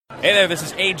Hey there, this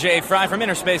is AJ Fry from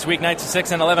Inner Space Weeknights at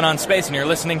 6 and 11 on Space, and you're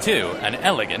listening to An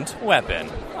Elegant Weapon.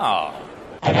 Aw.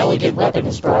 An Elegant Weapon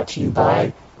is brought to you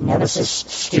by Nemesis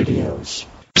Studios.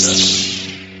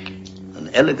 An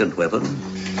elegant weapon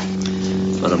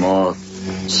for a more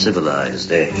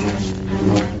civilized age.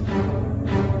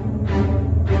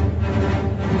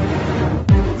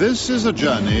 This is a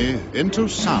journey into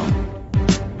sound.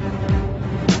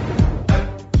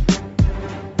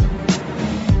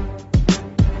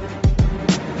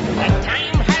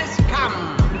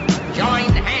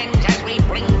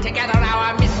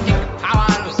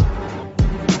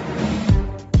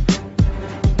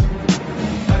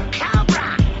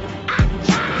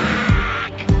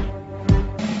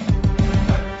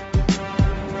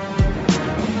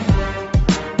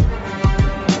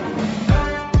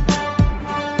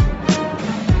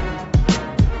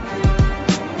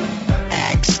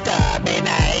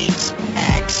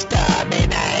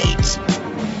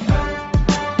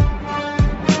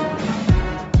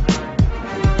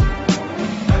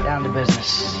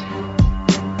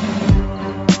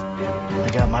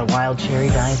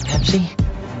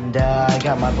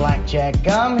 Jack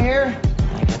gum here.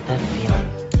 I got that feeling.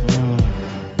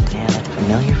 Yeah, that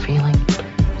familiar feeling.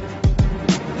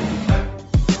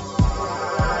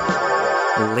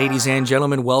 Ladies and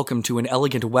gentlemen, welcome to An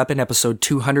Elegant Weapon, episode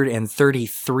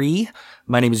 233.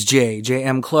 My name is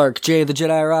J.M. Clark, J the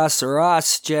Jedi Ross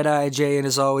Jedi J, and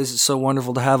as always, it's so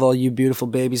wonderful to have all you beautiful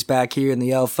babies back here in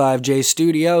the L5J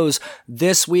studios.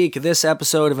 This week, this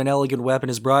episode of An Elegant Weapon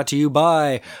is brought to you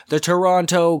by the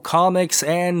Toronto Comics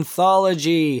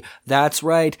Anthology. That's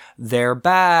right, they're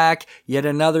back. Yet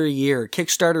another year.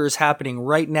 Kickstarter is happening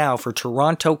right now for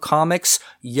Toronto Comics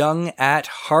Young at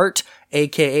Heart,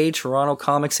 aka Toronto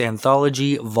Comics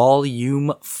Anthology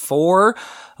Volume 4.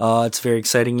 It's a very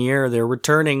exciting year. They're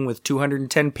returning with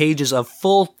 210 pages of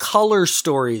full color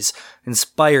stories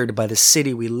inspired by the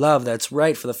city we love. That's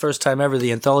right. For the first time ever,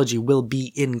 the anthology will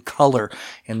be in color,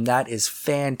 and that is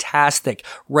fantastic.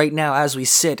 Right now, as we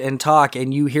sit and talk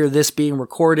and you hear this being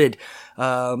recorded,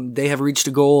 they have reached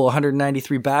a goal.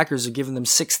 193 backers have given them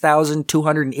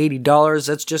 $6,280.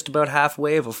 That's just about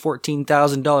halfway of a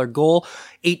 $14,000 goal.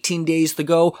 18 days to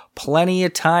go. Plenty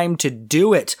of time to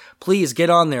do it. Please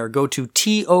get on there. Go to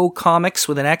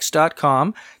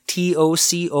tocomics.com,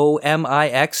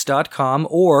 TOCOMIX.com,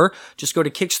 or just go to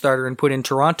Kickstarter and put in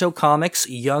Toronto Comics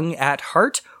Young at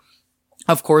Heart.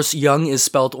 Of course, Young is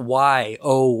spelled Y-O-N-G-E,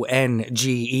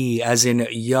 as in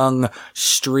Young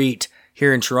Street.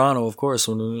 Here in Toronto, of course,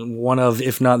 one of,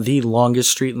 if not the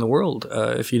longest street in the world,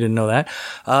 if you didn't know that.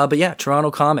 But yeah, Toronto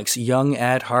Comics, Young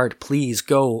at Heart. Please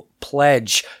go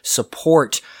pledge,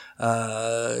 support.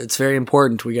 It's very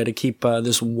important. We got to keep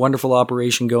this wonderful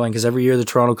operation going, because every year the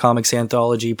Toronto Comics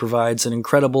Anthology provides an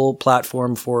incredible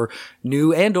platform for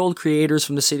new and old creators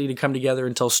from the city to come together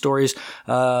and tell stories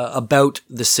about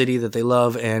the city that they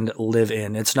love and live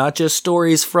in. It's not just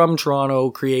stories from Toronto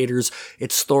creators,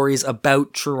 it's stories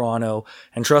about Toronto.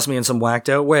 And trust me, in some whacked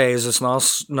out ways, it's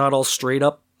not all straight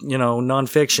up,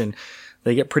 nonfiction.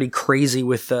 They get pretty crazy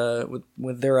with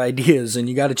their ideas, and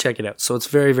you got to check it out. So it's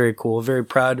very, very cool. Very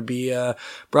proud to be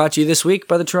brought to you this week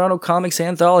by the Toronto Comics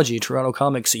Anthology, Toronto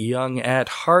Comics Young at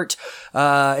Heart.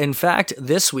 In fact,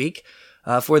 this week,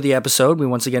 for the episode, we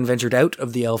once again ventured out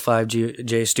of the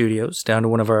L5J studios down to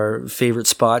one of our favorite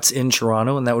spots in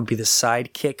Toronto, and that would be the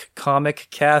Sidekick Comic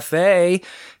Cafe.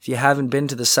 If you haven't been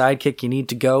to the Sidekick, you need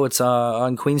to go. It's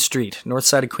on Queen Street, north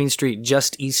side of Queen Street,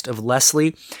 just east of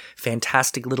Leslie.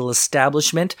 Fantastic little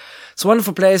establishment. It's a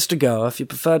wonderful place to go if you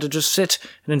prefer to just sit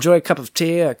and enjoy a cup of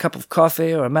tea, a cup of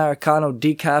coffee, or Americano,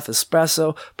 decaf,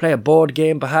 espresso, play a board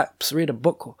game, perhaps read a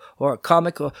book or a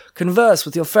comic, or converse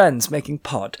with your friends making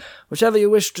pod. Whichever you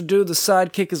wish to do, the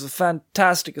Sidekick is a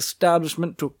fantastic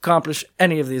establishment to accomplish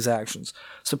any of these actions.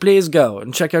 So please go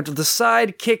and check out the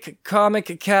Sidekick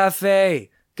Comic Cafe.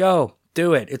 Go.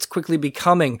 Do it. It's quickly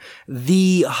becoming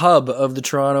the hub of the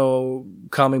Toronto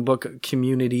comic book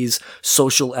community's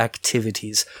social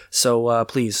activities. So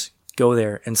please go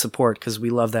there and support, because we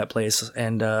love that place,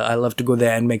 and I love to go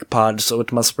there and make pods, so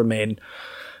it must remain.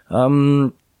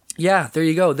 Yeah, there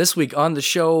you go. This week on the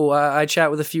show, I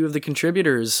chat with a few of the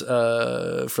contributors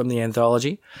from the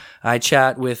anthology. I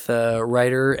chat with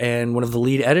writer and one of the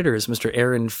lead editors, Mr.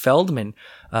 Aaron Feldman.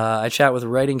 I chat with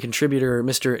writing contributor,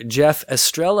 Mr. Jeff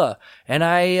Estrella. And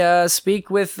I speak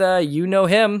with, you know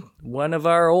him, one of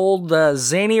our old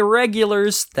zany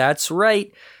regulars. That's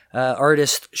right,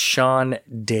 artist Sean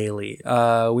Daly.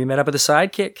 We met up at the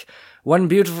Sidekick. one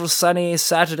beautiful sunny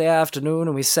Saturday afternoon,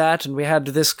 and we sat and we had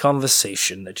this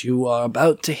conversation that you are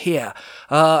about to hear.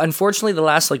 Unfortunately, the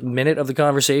last minute of the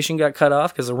conversation got cut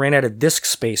off because I ran out of disk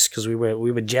space because we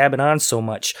were jabbing on so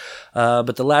much.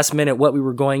 But the last minute, what we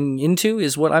were going into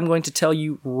is what I'm going to tell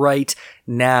you right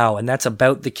now, and that's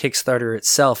about the Kickstarter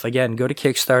itself. Again, go to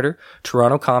Kickstarter,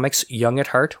 Toronto Comics, Young at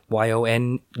Heart,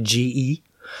 YONGE.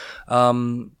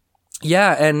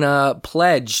 Yeah, and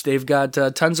pledge. They've got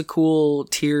tons of cool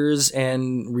tiers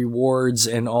and rewards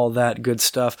and all that good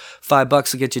stuff. $5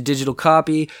 will get you a digital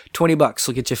copy. $20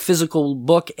 will get you a physical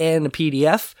book and a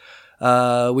PDF,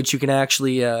 which you can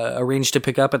actually arrange to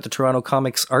pick up at the Toronto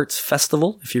Comics Arts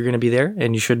Festival if you're going to be there,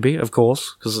 and you should be, of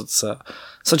course, because it's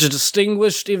such a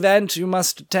distinguished event you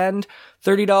must attend.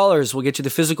 $30 will get you the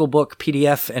physical book,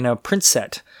 PDF, and a print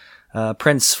set.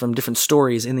 Prints from different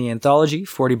stories in the anthology.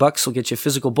 $40 will get you a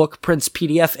physical book, prints,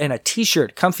 PDF, and a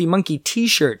t-shirt, Comfy Monkey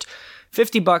t-shirt.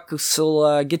 $50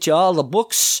 will get you all the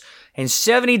books, and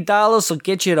 $70 will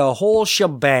get you the whole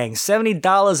shebang.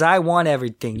 $70, I want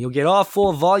everything. You'll get all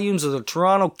 4 volumes of the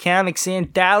Toronto Comics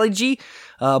Anthology,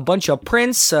 a bunch of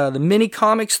prints, the mini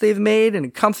comics they've made, and a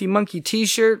Comfy Monkey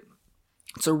t-shirt.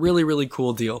 It's a really, really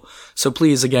cool deal. So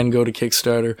please, again, go to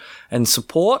Kickstarter and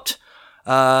support.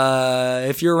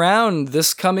 If you're around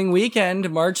this coming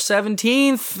weekend, March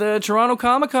 17th, the Toronto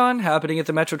Comic-Con happening at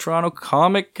the Metro Toronto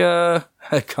Comic. They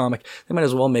might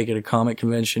as well make it a comic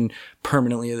convention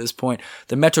permanently at this point.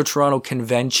 The Metro Toronto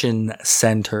Convention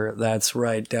Center. That's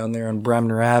right, down there on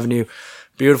Bremner Avenue.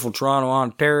 Beautiful Toronto,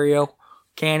 Ontario,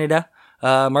 Canada.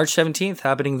 March 17th,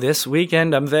 happening this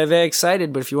weekend. I'm very, very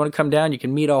excited, but if you want to come down, you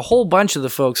can meet a whole bunch of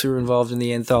the folks who are involved in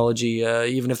the anthology,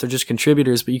 even if they're just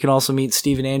contributors, but you can also meet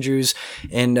Stephen Andrews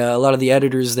and a lot of the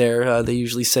editors there. They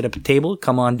usually set up a table,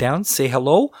 come on down, say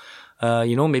hello,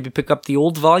 maybe pick up the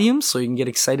old volumes so you can get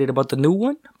excited about the new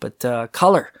one, but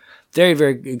color. Very,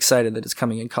 very excited that it's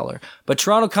coming in color. But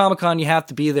Toronto Comic-Con, you have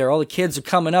to be there. All the kids are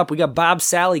coming up. We got Bob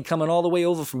Sally coming all the way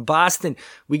over from Boston.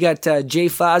 We got Jay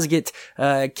Fosgett,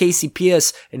 Casey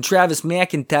Pierce, and Travis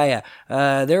McIntyre.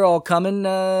 They're all coming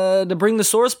to bring the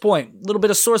Source Point. A little bit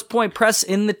of Source Point press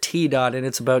in the T-Dot, and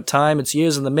it's about time. It's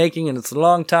years in the making, and it's a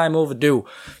long time overdue.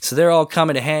 So they're all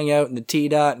coming to hang out in the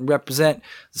T-Dot and represent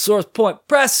the Source Point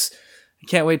press. I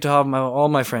can't wait to have all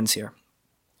my friends here.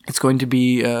 It's going to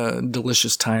be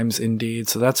delicious times indeed.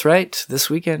 So that's right. This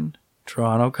weekend,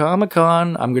 Toronto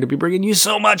Comic-Con. I'm going to be bringing you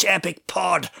so much epic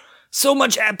pod. So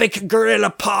much epic guerrilla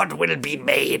pod will be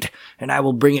made. And I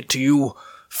will bring it to you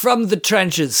from the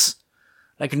trenches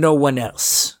like no one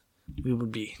else. We will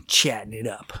be chatting it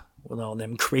up with all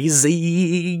them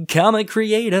crazy comic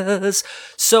creators.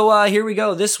 So here we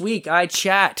go. This week I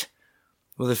chat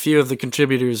with a few of the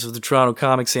contributors of the Toronto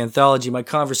Comics Anthology. My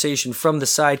conversation from the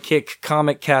Sidekick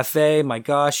Comic Cafe. My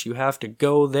gosh, you have to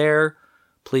go there.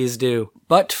 Please do.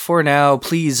 But for now,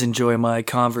 please enjoy my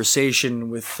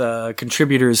conversation with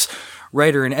contributors,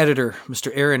 writer and editor,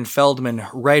 Mr. Aaron Feldman,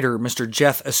 writer, Mr.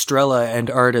 Jeff Estrella,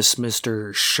 and artist,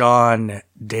 Mr. Sean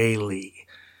Daly.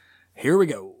 Here we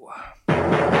go.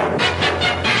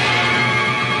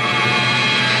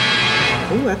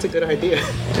 Oh, that's a good idea.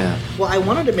 Yeah. Well, I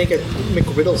wanted to make a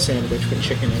McGriddle sandwich with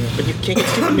chicken in it, but you can't get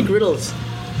stupid McGriddles.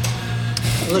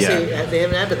 Unless they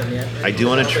haven't added them yet. I do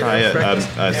want to try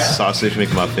a sausage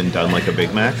McMuffin done like a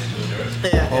Big Mac.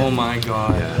 Yeah. Oh my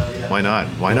god. Yeah. Why not?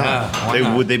 Why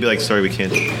not? Would they be like, sorry, we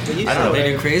can't? I don't know.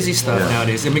 They do crazy stuff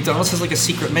nowadays. And McDonald's has like a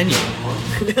secret menu.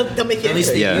 They'll make it. At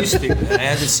least they used to. I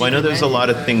had Well, I know there's a lot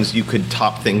of things you could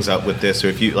top things up with this, or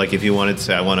if you wanted to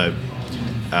say, I want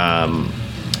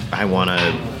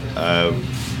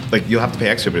to, you'll have to pay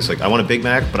extra, but it's like, I want a Big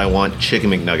Mac, but I want chicken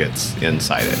McNuggets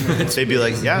inside it. They'd be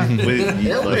like, yeah,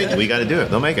 we got to do it.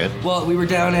 They'll make it. Well, we were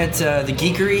down at the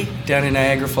Geekery down in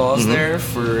Niagara Falls there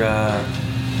for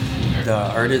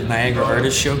the Niagara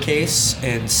Artist Showcase,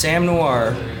 and Sam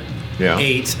Noir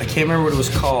ate, I can't remember what it was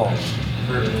called.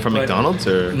 From McDonald's?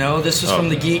 Or no, this was from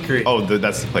the Geekery. Oh,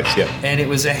 that's the place, yeah. And it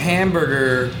was a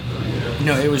hamburger.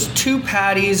 No, it was 2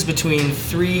 patties between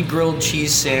 3 grilled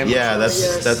cheese sandwiches. Yeah,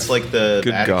 that's like the...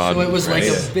 Good God. So it was like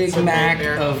a Big Mac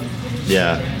of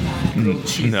grilled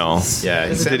cheese. No. Yeah.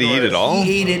 Did he eat it all?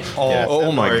 He ate it all. Yeah,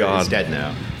 oh my God. He's dead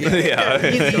now. Yeah.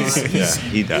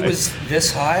 He died. It was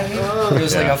this high. It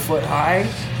was like a foot high.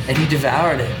 and he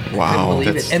devoured it. I Wow. couldn't believe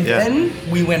That's- it. And yeah. then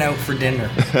we went out for dinner.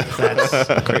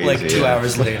 That's crazy. Like 2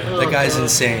 hours later. The guy's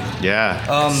insane. Yeah.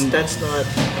 That's not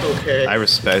okay. My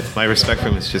respect for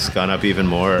him has just gone up even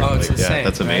more. Oh, it's Like, insane. yeah,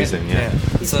 that's right? amazing. Yeah.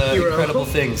 It's Your incredible uncle?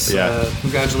 things. Yeah.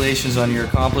 Congratulations on your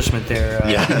accomplishment there,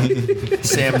 Yeah.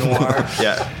 Sam Noir.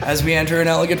 Yeah. As we enter An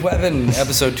Elegant Weapon,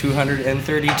 episode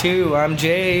 232, I'm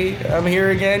Jay. I'm here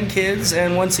again, kids,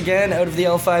 and once again, out of the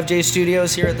L5J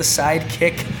studios here at the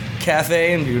Sidekick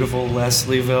Cafe in beautiful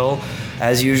Leslieville.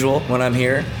 As usual, when I'm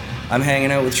here, I'm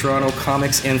hanging out with Toronto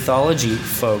Comics Anthology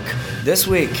folk. This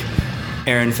week,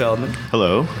 Aaron Feldman,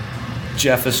 Hello.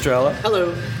 Jeff Estrella,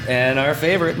 Hello. and our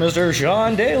favorite, Mr.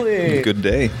 Sean Daly. Good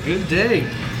day. Good day.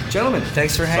 Gentlemen,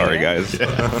 thanks for hanging Sorry, out. guys.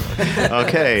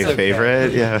 Okay, It's okay.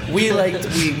 favorite. Yeah. We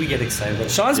get excited about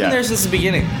it. Sean's been Yeah. there since the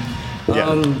beginning. Yeah.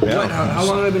 How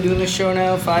long have I been doing this show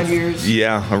now? 5 years?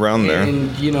 Yeah, around there.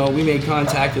 And, we made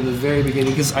contact in the very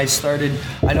beginning because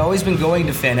I'd always been going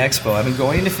to Fan Expo. I've been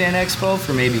going to Fan Expo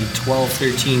for maybe 12,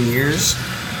 13 years.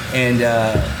 And,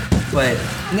 but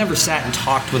never sat and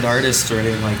talked with artists or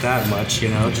anything like that much,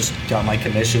 just got my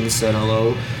commissions, said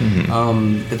hello.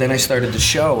 But then I started the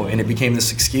show and it became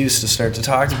this excuse to start to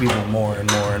talk to people more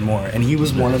and more and more. And he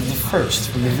was one of the first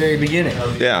from the very beginning.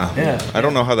 Yeah. Yeah. I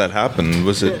don't know how that happened.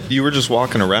 Was it you were just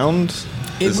walking around?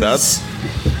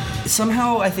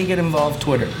 Somehow I think it involved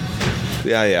Twitter.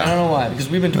 Yeah, I don't know why, because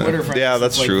we've been Twitter friends. Yeah,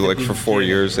 that's since, true, the like, for 4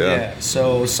 years, yeah.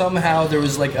 So somehow there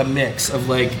was like a mix of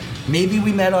like, maybe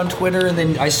we met on Twitter and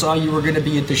then I saw you were going to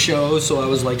be at the show, so I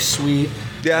was like, sweet.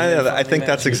 Yeah, And then I finally think met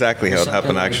that's you, exactly or how it something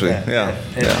happened, like actually. that. Yeah.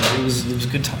 And Yeah. It was a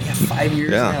good time. Yeah, 5 years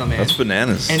now, Yeah, man. that's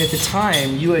bananas. And at the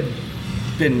time, you had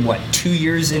been, 2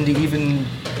 years into even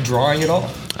drawing it all?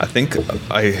 I think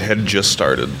I had just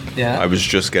started. Yeah? I was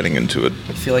just getting into it.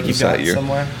 I feel like you This that got year.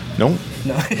 somewhere? No.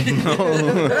 No.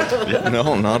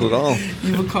 No, not at all.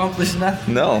 You've accomplished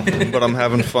nothing. No, but I'm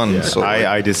having fun. So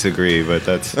I disagree, but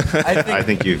that's. I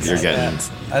think you're getting.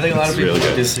 I think a lot of It's people really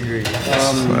good. disagree.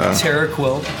 Terra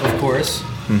Quilt, of course,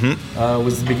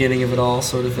 was the beginning of it all,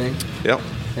 sort of thing. Yep.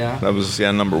 Yeah. That was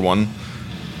number one.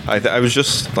 I was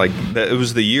just like it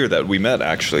was the year that we met,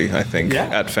 actually. I think Yeah.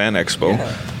 at Fan Expo,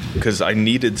 Yeah. because I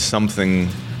needed something.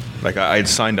 Like I'd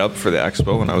signed up for the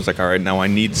expo, and I was like, all right, now I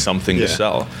need something to Yeah.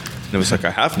 sell. And it was like, I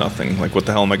have nothing. Like, what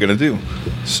the hell am I gonna do?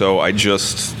 So I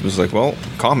just was like, well,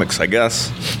 comics, I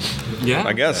guess. Yeah.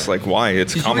 I guess. Like, why?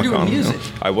 It's 'Cause you were Comic Con. doing music.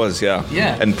 I was, yeah.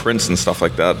 Yeah. And prints and stuff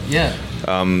like that. Yeah.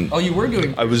 Oh, you were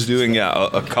doing. I was doing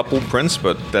a couple prints,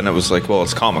 but then it was like, well,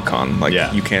 it's Comic Con. Like,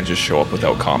 Yeah. you can't just show up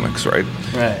without comics, right?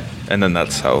 Right. And then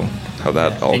that's how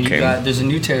that all and you came. there's a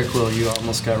new Terra Quilt you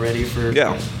almost got ready for.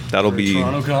 Yeah, that'll for be.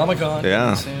 Toronto Comic Con.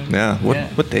 Yeah, soon. yeah.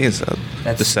 What day is that?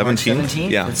 That's the March 17th.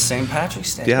 17th. Yeah, It's St.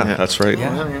 Patrick's Day. yeah, that's right.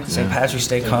 Yeah. St. Patrick's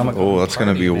Day Comic Con. Oh, that's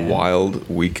gonna be a man. wild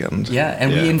weekend. Yeah,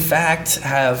 and we Yeah. in fact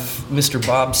have Mr.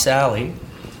 Bob Sally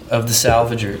of the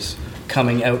Salvagers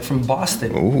coming out from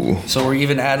Boston. Ooh. So we're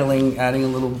even adding a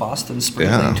little Boston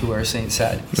sprinkling Yeah. to our St. It's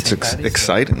Patty's Day.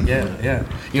 exciting. Yeah.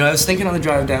 I was thinking on the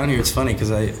drive down here, it's funny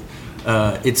because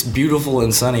it's beautiful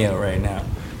and sunny out right now.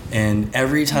 And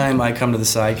every time I come to the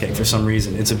Sidekick, for some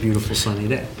reason, it's a beautiful sunny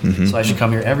day. Mm-hmm. So I should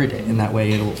come here every day, and that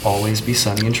way it'll always be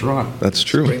sunny in Toronto. That's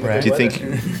true. Right? Do you think?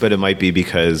 But it might be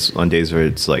because on days where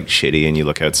it's like shitty and you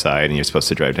look outside and you're supposed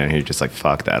to drive down here, you're just like,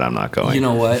 fuck that, I'm not going. You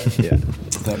know what? Yeah.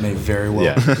 That may very well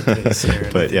Yeah. be the case here.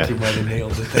 But, I think yeah. you might have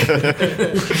nailed it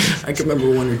there. I can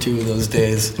remember one or two of those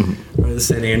days where I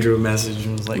sent Andrew a message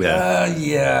and was like,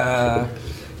 yeah.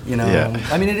 Yeah.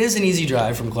 I mean, it is an easy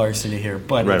drive from Clarkson to here,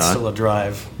 but Right it's on. still a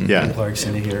drive Yeah. from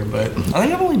Clarkson to here. But I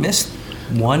think I've only missed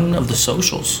one of the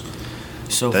socials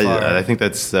so far. I think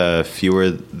that's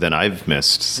fewer than I've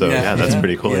missed. So yeah, that's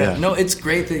pretty cool. Yeah. No, it's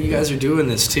great that you guys are doing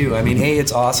this too. I mean,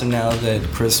 it's awesome now that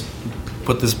Chris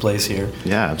put this place here.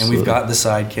 Yeah, And absolutely. we've got the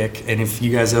Sidekick. And if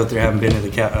you guys out there haven't been to the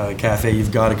cafe,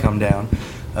 you've got to come down.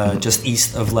 Just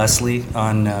east of Leslie in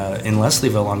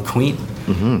Leslieville on Queen.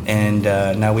 Mm-hmm. And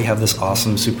now we have this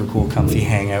awesome, super cool, comfy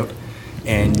hangout.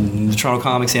 And the Toronto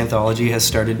Comics Anthology has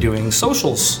started doing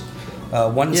socials.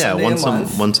 One Sunday a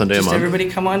month. one Sunday a Just month. everybody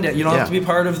come on down. You don't have to Yeah. be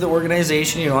part of the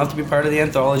organization. You don't have to be part of the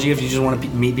anthology if you just want to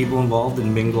meet people involved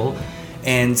and mingle.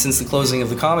 And since the closing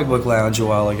of the comic book lounge a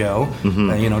while ago,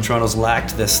 Toronto's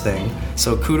lacked this thing.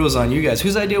 So kudos on you guys.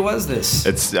 Whose idea was this?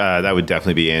 It's that would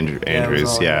definitely be Andrews. it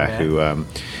was all him,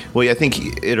 Who, I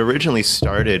think it originally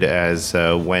started as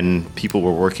when people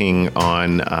were working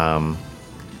on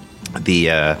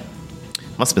the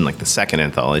must have been like the second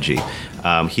anthology.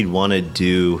 He'd want to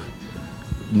do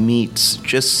meets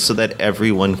just so that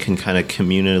everyone can kind of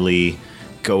communally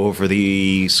go over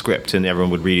the script, and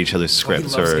everyone would read each other's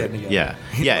scripts. loves getting together.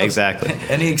 Exactly.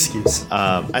 Any excuse.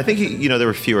 I think there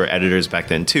were fewer editors back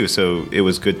then too, so it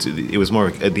was good. It was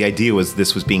more. The idea was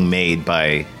this was being made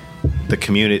by the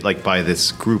community, like by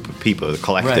this group of people, the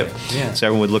collective. Right, yeah. So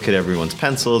everyone would look at everyone's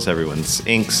pencils, everyone's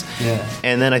inks. Yeah.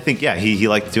 And then I think, he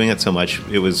liked doing it so much.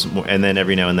 It was more, and then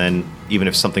every now and then, even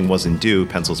if something wasn't due,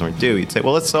 pencils weren't due, he'd say,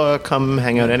 well, let's come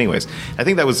hang out anyways. I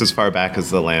think that was as far back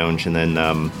as the Lounge, and then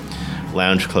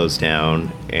Lounge closed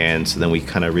down, and so then we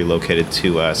kind of relocated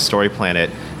to Story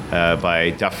Planet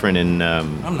by Dufferin and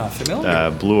I'm not familiar.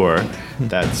 Bloor.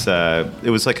 That's it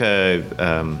was like a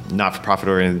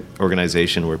not-for-profit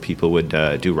organization where people would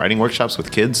do writing workshops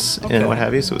with kids and what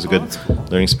have you. So it was a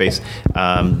good learning space.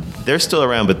 They're still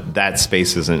around, but that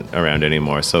space isn't around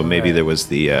anymore. So maybe there was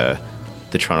the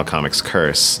Toronto Comics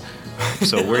curse.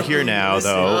 So we're here now,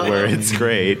 though, where it's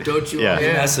great. Don't you want me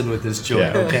messing with this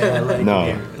joint, Yeah. okay? I like it No,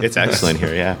 here. it's excellent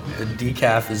here. Yeah. The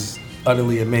decaf is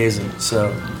utterly amazing,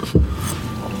 so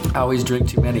I always drink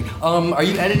too many. Are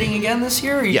you editing again this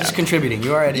year, or are you just contributing?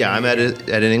 You are editing. Yeah, I'm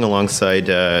editing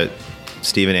alongside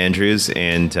Stephen Andrews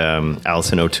and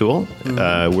Alison O'Toole.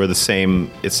 We're the same.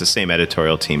 It's the same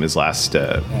editorial team as last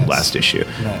issue.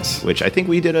 Nice. Which I think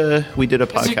we did a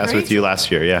podcast with you last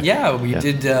year. Yeah. Yeah, we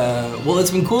did. Well,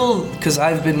 it's been cool because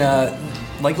I've been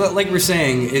like we're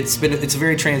saying, it's a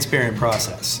very transparent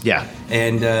process. Yeah.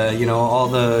 And all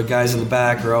the guys in the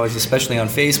back are always, especially on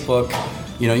Facebook.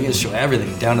 You guys show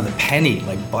everything down to the penny,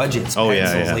 like budgets,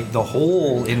 pencils, like the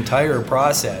whole entire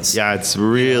process. Yeah, it's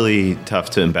really tough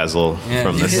to embezzle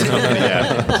from this company.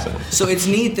 Yeah. So it's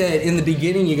neat that in the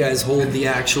beginning you guys hold the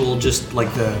actual, just like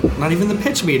not even the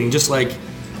pitch meeting, just like,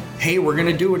 hey, we're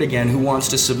gonna do it again. Who wants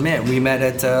to submit? We met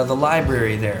at the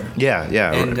library there.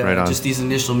 Yeah, and right on. Just these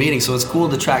initial meetings. So it's cool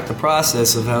to track the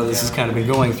process of how this has kind of been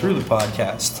going through the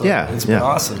podcast. So it's been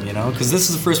awesome, because this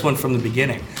is the first one from the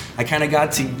beginning. I kind of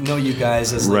got to know you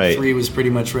guys as 3 was pretty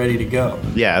much ready to go.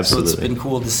 Yeah, absolutely. So it's been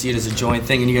cool to see it as a joint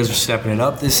thing, and you guys are stepping it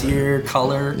up this year,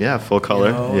 color. Yeah, full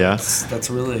color. That's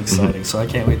really exciting. So I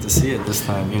can't wait to see it this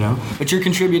time. But you're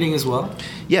contributing as well.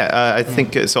 Yeah, I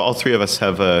think so. All three of us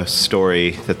have a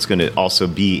story that's going to also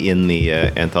be in the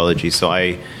anthology. So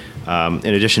I,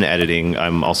 in addition to editing,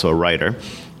 I'm also a writer.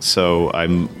 So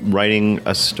I'm writing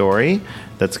a story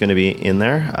that's going to be in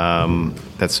there.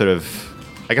 That's sort of,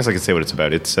 I guess I could say what it's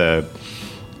about. It's the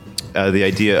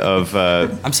idea of...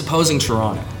 I'm supposing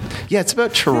Toronto. Yeah, it's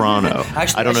about Toronto.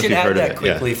 Actually, I don't know if you've heard that of it.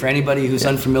 quickly for anybody who's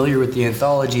unfamiliar with the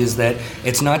anthology, is that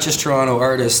it's not just Toronto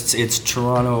artists, it's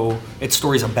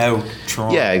stories about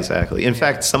Toronto. Yeah, exactly. In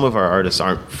fact, some of our artists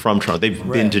aren't from Toronto. They've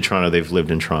been to Toronto, they've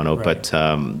lived in Toronto, but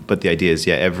the idea is,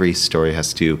 every story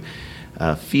has to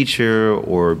feature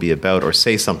or be about or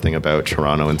say something about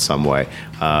Toronto in some way.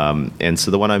 And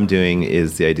so the one I'm doing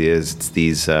is, the idea is it's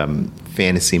these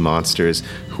fantasy monsters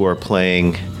who are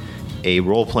playing a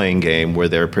role-playing game where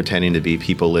they're pretending to be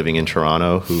people living in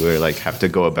Toronto who are have to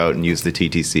go about and use the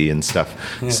TTC and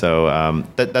stuff. Yeah. So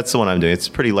that's the one I'm doing. It's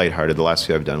pretty lighthearted. The last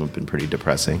few I've done have been pretty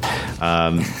depressing.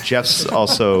 Jeff's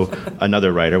also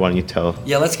another writer. Why don't you tell?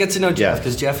 Yeah, let's get to know Jeff,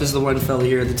 because Jeff is the one fellow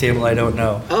here at the table I don't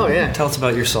know. Oh, yeah. Tell us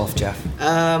about yourself, Jeff.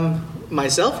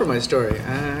 Myself or my story?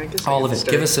 I guess all of it.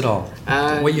 Give us it all.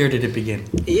 What year did it begin?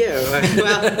 Yeah,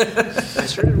 well, I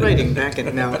started writing back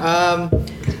in now.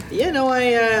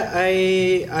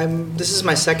 This is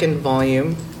my second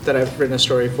volume that I've written a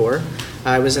story for.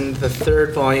 I was in the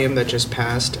third volume that just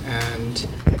passed, and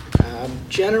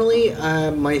generally,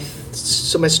 my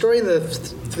story in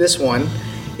this one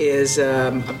is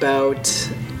about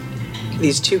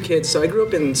these two kids. So I grew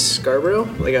up in Scarborough,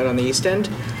 out on the East End,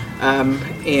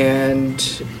 and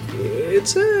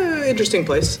it's an interesting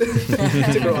place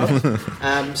to grow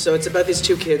up. So it's about these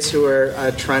two kids who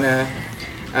are trying to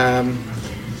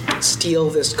steal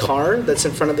this car that's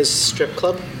in front of this strip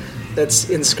club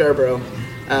that's in Scarborough,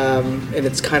 and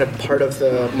it's kind of part of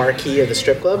the marquee of the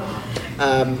strip club,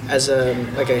 as a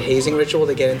hazing ritual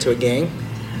to get into a gang.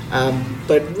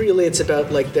 But really it's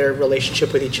about their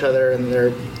relationship with each other and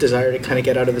their desire to kind of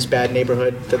get out of this bad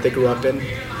neighborhood that they grew up in,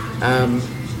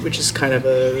 which is kind of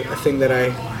a thing that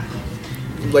I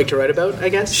like to write about, I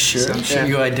guess. Sure. So, sure.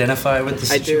 You identify with the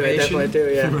situation? I definitely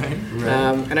do, yeah.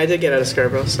 Right. And I did get out of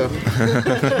Scarborough, so.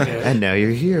 And now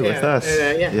you're here with us.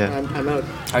 I'm out.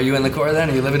 Are you in the core then?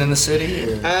 Are you living in the city?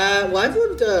 Well, I've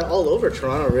lived all over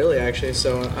Toronto, really, actually.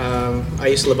 So I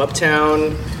used to live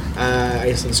uptown. I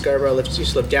used to live in Scarborough. I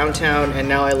used to live downtown. And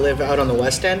now I live out on the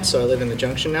West End, so I live in the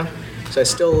Junction now. So I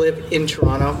still live in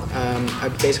Toronto.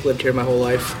 I've basically lived here my whole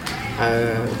life.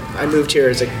 I moved here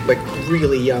as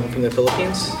really young from the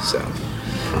Philippines, so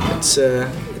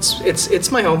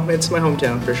it's my home. It's my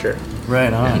hometown for sure.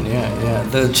 Right on,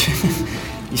 yeah.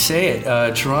 You say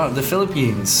it, Toronto, the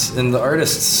Philippines, and the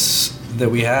artists that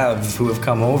we have who have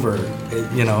come over.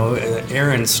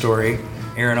 Aaron's story,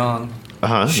 Aaron Ong,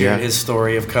 shared his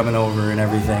story of coming over and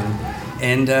everything.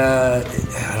 And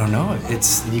I don't know,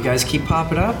 it's you guys keep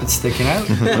popping up. It's sticking out.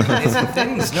 Amazing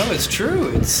things. No, it's true.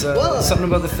 It's something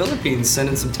about the Philippines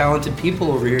sending some talented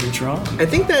people over here to Toronto. I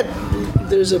think that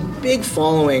there's a big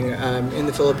following in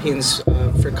the Philippines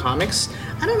for comics.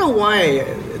 I don't know why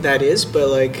that is, but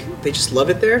like they just love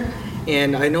it there.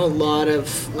 And I know a lot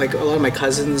of my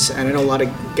cousins, and I know a lot of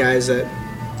guys that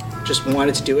just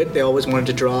wanted to do it. They always wanted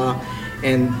to draw,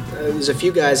 and there's a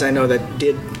few guys I know that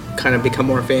did kind of become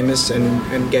more famous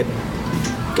and get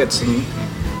some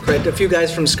credit. A few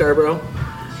guys from Scarborough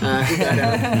who got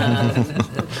out.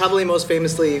 Probably most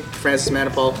famously Francis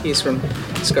Manipal. He's from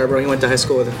Scarborough. He went to high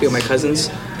school with a few of my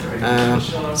cousins.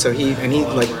 So he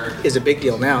like is a big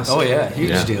deal now. So,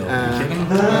 huge deal.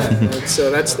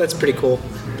 So that's pretty cool.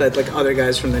 That like other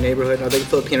guys from the neighborhood, other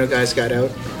Filipino guys got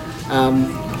out.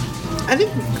 I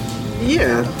think,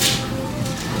 yeah.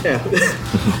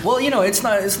 Well, it's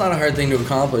not a hard thing to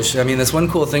accomplish. I mean, that's one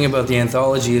cool thing about the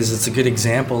anthology is it's a good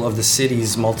example of the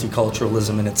city's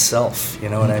multiculturalism in itself. You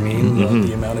know what I mean? Mm-hmm.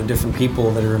 The amount of different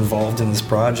people that are involved in this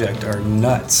project are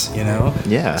nuts.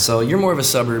 Yeah. So you're more of a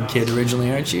suburb kid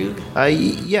originally, aren't you?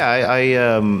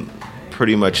 I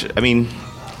pretty much. I mean,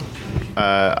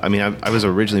 I was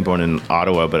originally born in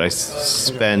Ottawa, but I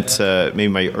spent maybe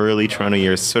my early Toronto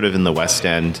years sort of in the West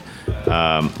End,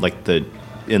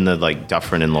 in the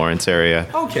Dufferin and Lawrence area.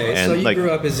 Okay, and, so you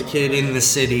grew up as a kid in the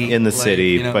city. In the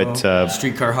city, but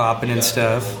streetcar hopping and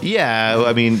stuff. Yeah,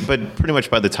 I mean, but pretty much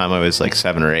by the time I was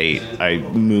 7 or 8, I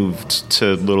moved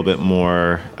to a little bit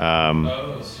more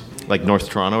North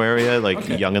Toronto area,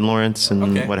 Yonge and Lawrence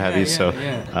and what have you. So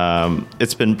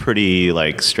it's been pretty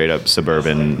straight up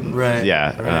suburban. Right.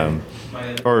 Yeah.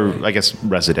 Right. Or I guess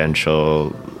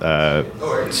residential,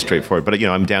 straightforward. But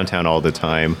I'm downtown all the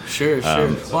time. Sure.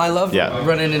 Well, I love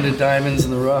running into diamonds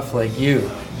in the rough like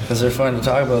you, because they're fun to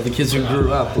talk about. The kids who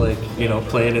grew up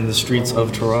playing in the streets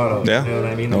of Toronto. Yeah. You know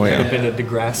what I mean? Oh, yeah. I've been a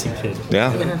Degrassi kid.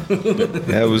 Yeah.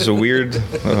 Yeah, it was a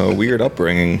weird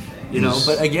upbringing.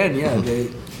 But again,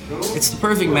 it's the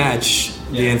perfect match,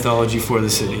 the anthology for the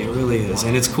city. It really is.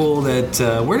 And it's cool that,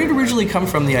 where did it originally come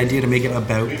from, the idea to make it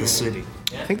about the city?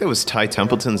 I think that was Ty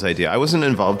Templeton's idea. I wasn't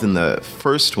involved in the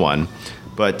first one,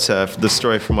 but the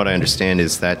story, from what I understand,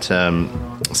 is that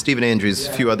Stephen Andrews,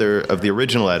 a few other of the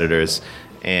original editors,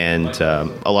 and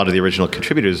a lot of the original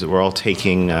contributors were all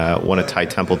taking one of Ty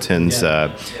Templeton's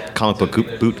comic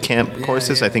book boot camp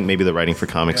courses. I think maybe the Writing for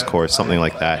Comics course, something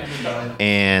like that.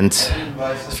 And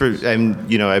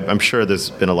I'm sure there's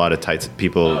been a lot of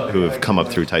people who have come up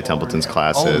through Ty Templeton's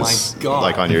classes, oh my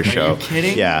God. On your show. Are you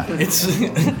kidding? Yeah, it's.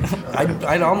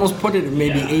 I'd almost put it at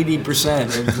maybe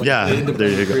 80% of the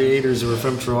independent creators who are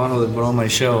from Toronto that put on my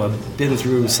show. I've been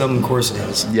through some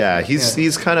courses. Yeah,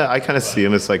 he's kind of. I kind of see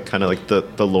him as like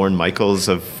the Lorne Michaels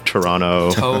of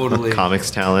Toronto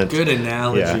comics talent. Good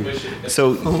analogy. Yeah.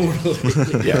 So,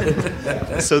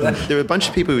 So there were a bunch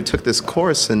of people who took this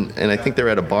course, and I think they were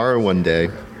at a bar one day,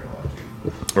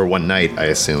 or one night, I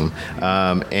assume,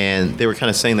 and they were kind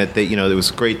of saying that it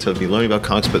was great to be learning about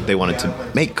comics, but they wanted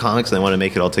to make comics, and they wanted to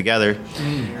make it all together,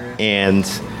 and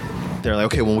they're like,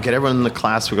 okay, well, we'll get everyone in the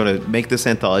class, we're going to make this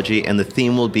anthology, and the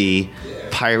theme will be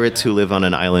pirates who live on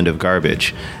an island of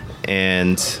garbage.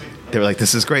 And they were like,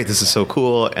 this is great, this is so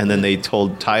cool. And then they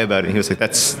told Ty about it, and he was like,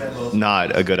 that's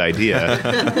not a good idea.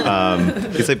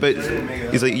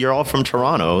 He's like, you're all from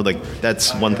Toronto. Like,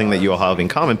 that's one thing that you all have in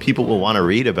common. People will want to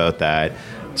read about that.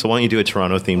 So why don't you do a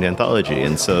Toronto-themed anthology?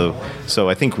 And so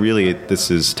I think really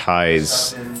this is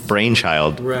Ty's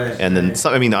brainchild. Right. And then,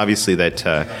 obviously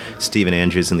that Stephen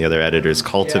Andrews and the other editors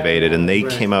cultivated, and they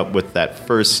came up with that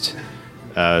first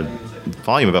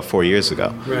volume about 4 years ago.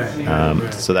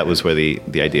 Right. So that was where the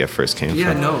idea first came from.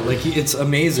 Yeah, no, it's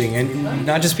amazing. And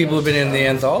not just people who've been in the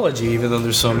anthology, even though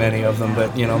there's so many of them,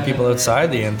 but, people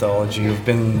outside the anthology who've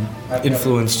been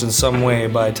influenced in some way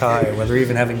by Ty, whether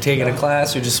even having taken a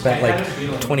class or just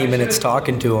spent 20 minutes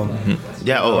talking to him. Mm-hmm.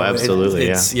 Yeah,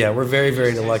 absolutely, yeah, we're very,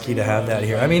 very lucky to have that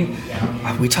here. I mean,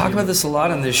 we talk about this a lot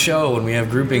on this show when we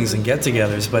have groupings and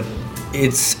get-togethers, but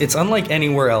it's unlike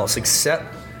anywhere else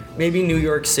except maybe New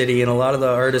York City, and a lot of the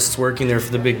artists working there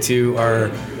for the big two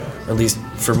are, at least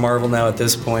for Marvel now at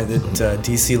this point, that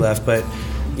DC left, but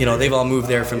they've all moved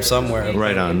there from somewhere.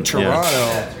 Right on.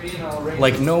 Toronto,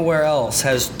 like nowhere else,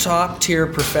 has top-tier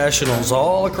professionals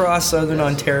all across Southern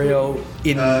Ontario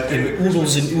in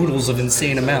oodles and oodles of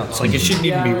insane amounts. Like, it shouldn't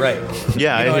even be right.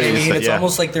 Yeah, you know what I mean? It's yeah.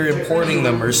 almost like they're importing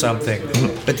them or something.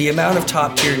 But the amount of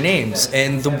top-tier names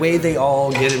and the way they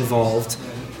all get involved.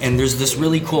 And there's this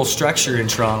really cool structure in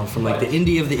Toronto, from like the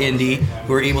indie of the indie,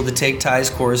 who are able to take Ty's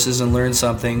courses and learn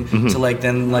something, to like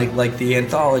the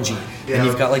anthology. And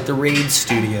you've got like the Raid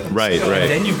Studios. Right.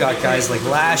 And then you've got guys like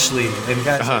Lashley and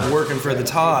guys like working for the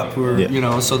top who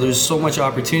are, so there's so much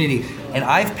opportunity. And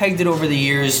I've pegged it over the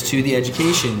years to the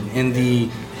education and the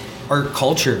art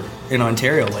culture in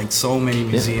Ontario. Like, so many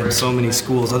museums, so many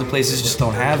schools. Other places just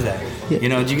don't have that. Do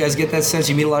you guys get that sense?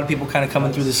 You meet a lot of people kind of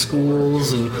coming through the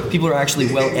schools, and people are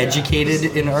actually well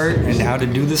educated in art and how to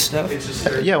do this stuff.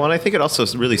 Yeah, well, I think it also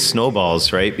really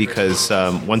snowballs, right? Because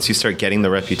once you start getting the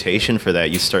reputation for that,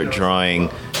 you start drawing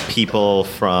people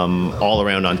from all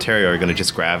around Ontario are going to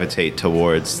just gravitate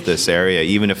towards this area,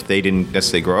 even if they didn't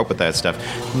necessarily grow up with that stuff.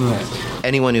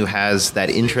 Anyone who has that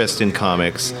interest in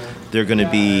comics, they're going to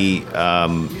be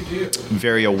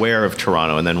very aware of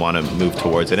Toronto and then want to move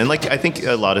towards it. And like, I think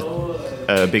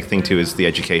a big thing too is the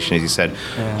education, as you said.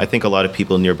 I think a lot of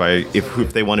people nearby,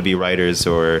 if they want to be writers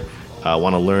or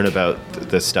want to learn about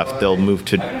this stuff, they'll move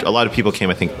to. A lot of people came,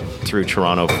 I think, through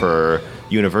Toronto for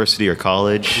university or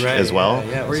college as well.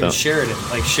 Yeah, or even Sheridan.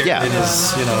 Like, Sheridan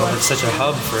is, it's such a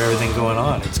hub for everything going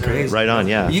on. It's crazy. Right on,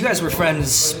 yeah. You guys were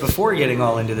friends before getting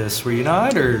all into this, were you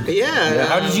not? Or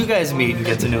how did you guys meet and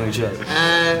get to know each other?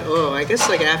 I guess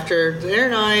like after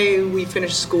Aaron and I, we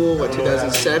finished school,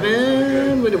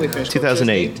 2007? When did we finish school?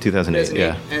 2008,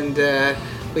 yeah. And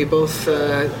we both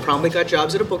promptly got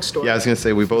jobs at a bookstore. Yeah, I was going to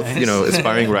say, we both,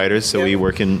 aspiring writers, so we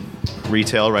work in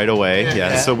retail right away.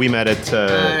 Yeah. So we met at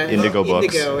Indigo Books.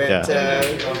 Yeah,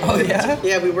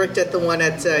 we worked at the one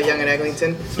at Yonge and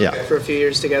Eglinton for a few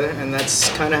years together, and that's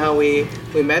kind of how we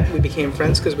met. We became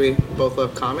friends because we both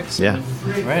love comics. Yeah.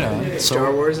 Right on.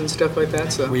 Star Wars and stuff like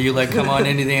that. So were you like, come on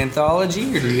into the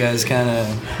anthology, or do you guys kind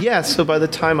of... Yeah, so by the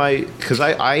time because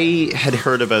I had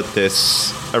heard about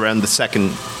this around the second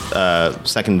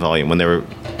volume, when they were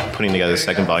putting together the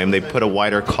second volume, they put a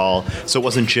wider call, so it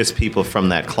wasn't just people from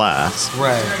that class.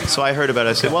 Right. So I heard about it.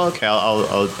 I said, well, okay,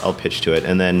 I'll pitch to it,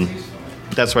 and then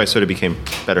that's where I sort of became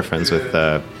better friends with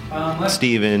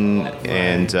Steven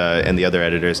and the other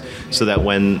editors, so that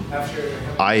when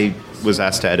I was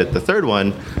asked to edit the third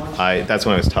one, that's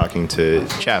when I was talking to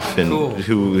Jeff, and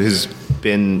who has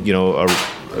been,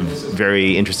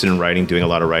 very interested in writing, doing a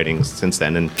lot of writing since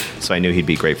then, and so I knew he'd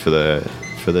be great for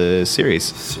the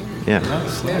series. Yeah.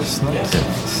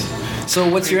 Nice. So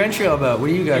what's your entry all about? What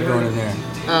do you got going in there?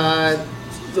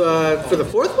 For the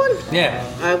fourth one? Yeah.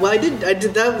 Well, I did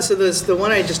that. So the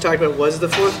one I just talked about was the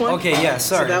fourth one. Okay. Yeah.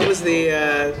 Sorry. So that was the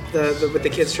with the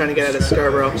kids trying to get out of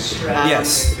Scarborough.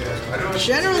 Yes.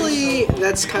 Generally,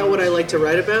 that's kind of what I like to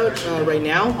write about right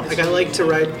now. Like, I like to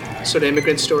write sort of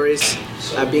immigrant stories,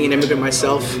 being an immigrant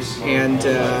myself, and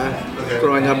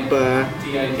growing up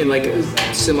in like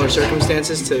similar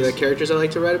circumstances to the characters I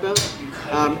like to write about.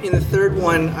 In the third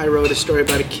one, I wrote a story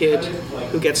about a kid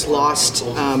who gets lost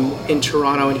in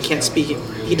Toronto, and he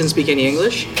doesn't speak any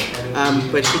English,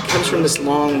 but he comes from this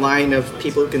long line of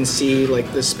people who can see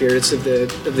like the spirits of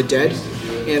the dead,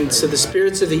 and so the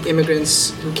spirits of the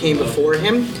immigrants who came before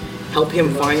him help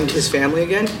him find his family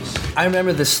again. I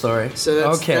remember this story.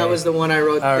 So that was the one I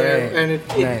wrote there, right. and it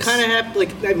kind of happened.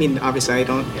 Like, I mean, obviously I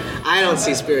don't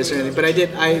see spirits or anything,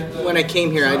 but when I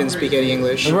came here, I didn't speak any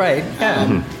English. Right.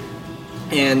 Yeah.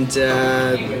 And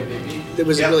it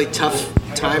was a really tough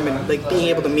time, and like being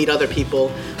able to meet other people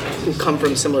who come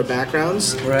from similar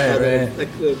backgrounds. Right.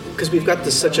 Because we've got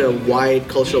such a wide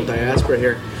cultural diaspora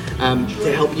here.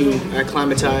 To help you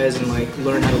acclimatize and like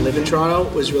learn how to live in Toronto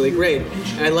was really great.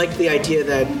 And I liked the idea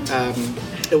that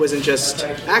it wasn't just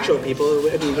actual people.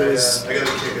 I mean, it was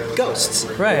ghosts.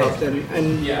 Right.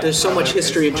 And there's so much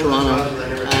history in Toronto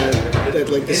that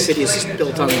like the city is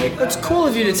built on. Like, it's cool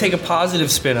of you to take a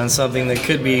positive spin on something that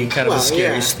could be kind of a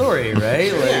scary story,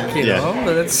 right? Like, you know,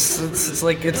 but it's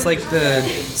like the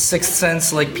Sixth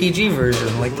Sense, like PG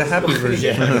version, like the happy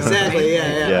version. Exactly.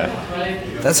 Yeah.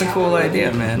 That's a cool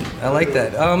idea, man. I like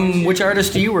that. Which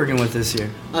artist are you working with this year?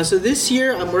 So this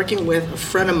year I'm working with a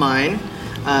friend of mine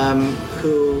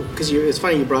who, because it's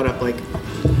funny you brought up like,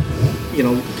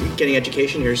 getting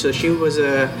education here. So she was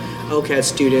a OCAD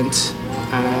student.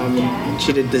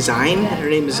 She did design. Her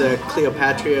name is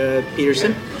Cleopatra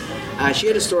Peterson. She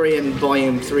had a story in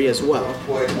volume 3 as well.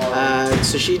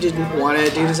 So she didn't want to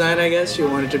do design, I guess. She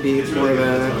wanted to be more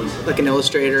of an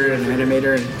illustrator and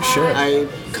animator. And Sure. I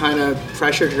kind of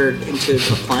pressured her into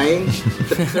applying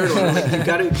the third one. Like, you've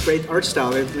got a great art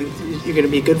style. You're going to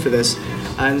be good for this.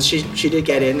 And she did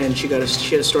get in, and she had a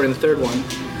story in the third one.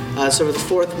 So for the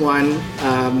fourth one,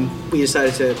 we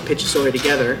decided to pitch a story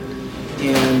together.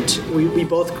 And we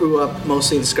both grew up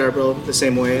mostly in Scarborough the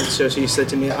same way. So she said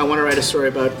to me, I want to write a story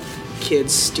about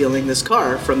kids stealing this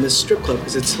car from this strip club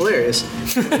because it's hilarious.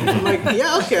 I'm like,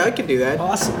 yeah, okay, I can do that.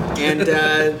 Awesome. And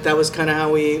that was kind of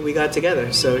how we got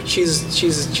together. So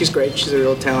she's great. She's a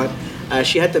real talent.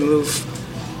 She had to move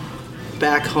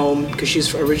back home because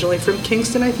she's originally from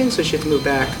Kingston, I think, so she had to move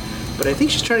back. But I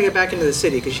think she's trying to get back into the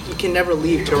city because you can never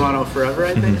leave Toronto forever,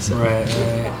 I think. So. Right.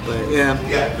 But yeah.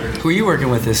 Who are you working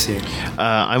with this year?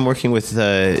 I'm working with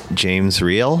James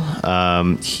Reel.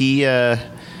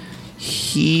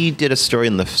 He did a story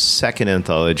in the second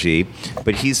anthology,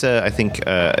 but he's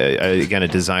again a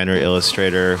designer,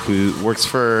 illustrator who works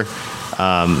for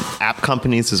app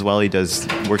companies as well. He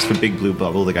works for Big Blue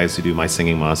Bubble, the guys who do My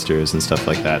Singing Monsters and stuff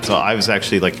like that. So I was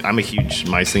actually I'm a huge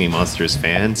My Singing Monsters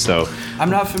fan. So I'm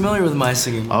not familiar with My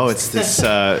Singing Monsters.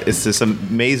 Oh, it's this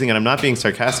amazing, and I'm not being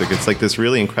sarcastic. It's like this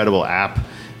really incredible app.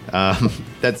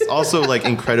 That's also like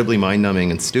incredibly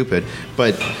mind-numbing and stupid,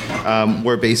 but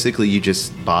where basically you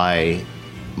just buy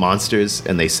monsters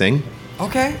and they sing.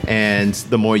 Okay. And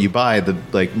the more you buy,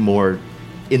 the more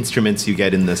instruments you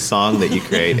get in the song that you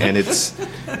create, and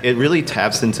it really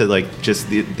taps into just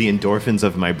the endorphins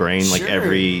of my brain. Sure. Like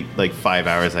every 5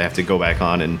 hours, I have to go back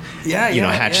on and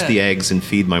hatch the eggs and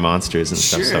feed my monsters and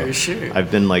stuff. So Sure.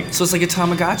 I've been So it's like a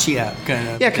Tamagotchi app, kind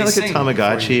of. Yeah, kind of like a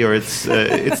Tamagotchi, or it's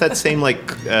that same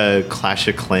Clash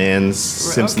of Clans,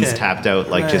 Simpsons Tapped Out,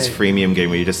 just freemium game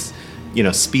where you just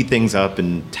speed things up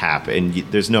and tap, and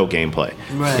there's no gameplay.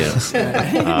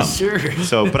 Right. Sure.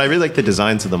 So, but I really like the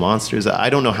designs of the monsters. I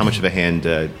don't know how much of a hand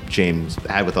James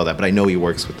had with all that, but I know he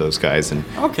works with those guys and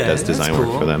does design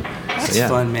work for them. That's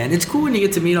fun, man. It's cool when you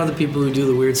get to meet all the people who do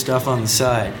the weird stuff on the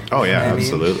side. Oh yeah,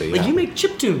 absolutely. Like you make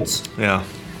chiptunes. Yeah.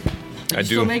 I do.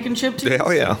 Still making chiptunes?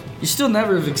 Hell yeah. You still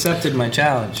never have accepted my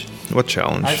challenge. What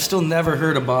challenge? I've still never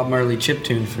heard a Bob Marley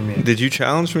chiptune from you. Did you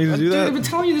challenge me to do that? I've been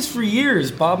telling you this for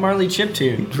years. Bob Marley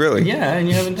chiptune. Really? Yeah, and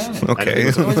you haven't done it.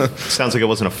 Okay. Sounds like it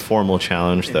wasn't a formal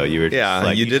challenge, though. You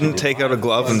were you didn't take out a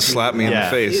glove and slap me in the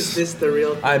face. Is this the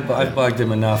real? I've bugged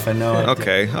him enough. I know.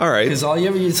 Okay, all right. Because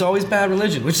it's always bad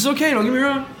religion, which is okay. Don't get me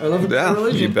wrong. I love bad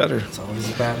religion. You better. It's always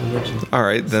a bad religion. All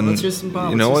right, then. Let's hear some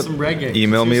Bob. You know what? Some reggae.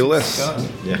 Email me a list.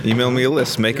 Email me a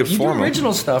list. Make it You formal. do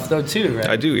original stuff though too, right?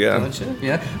 I do, yeah. Don't you?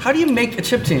 Yeah. How do you make a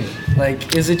chiptune?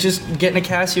 Like, is it just getting a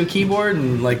Casio keyboard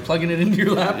and plugging it into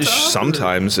your laptop?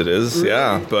 Sometimes it is, Really?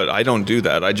 yeah. But I don't do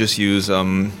that. I just use, are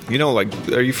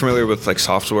you familiar with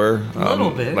software? A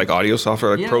little bit. Like audio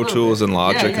software, like Yeah, Pro a little Tools bit. and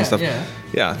Logic Yeah, and stuff.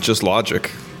 yeah. Just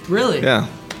Logic. Really? Yeah.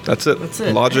 That's it. That's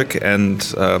it. Logic and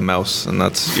mouse, and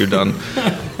you're done.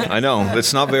 I know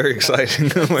it's not very exciting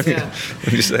when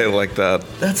you say it like that.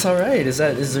 That's all right. Is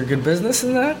there good business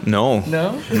in that? No,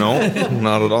 not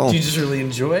at all. Do you just really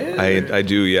enjoy it? I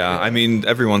do, yeah. I mean,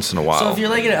 every once in a while. So if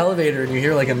you're in an elevator and you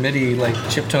hear a MIDI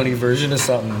chiptune version of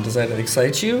something, does that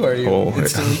excite you, or are you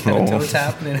instantly kind of toe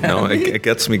tapping it? No, it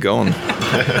gets me going.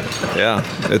 Yeah,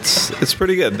 it's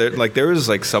pretty good. There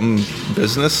is some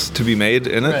business to be made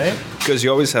in it, because you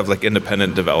always have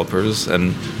independent developers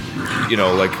and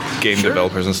game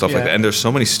developers and stuff like that. And there's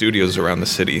so many studios around the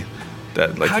city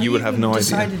that you would have no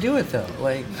idea. How did you decide to do it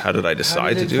though? How did I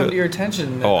decide to do it? Come to your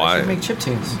attention? I should make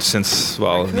chiptunes. Since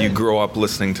you grow up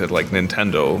listening to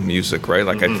Nintendo music, right?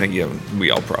 I think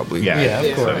we all probably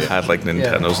of course had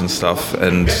Nintendos and stuff,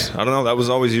 and I don't know. That was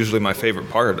always usually my favorite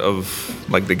part of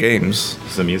the games.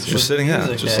 The music, just sitting,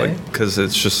 just because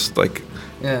it's just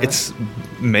it's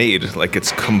made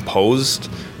it's composed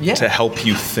to help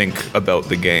you think about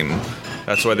the game.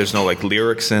 That's why there's no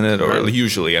lyrics in it, or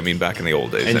usually, back in the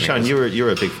old days. And anyways. Sean, you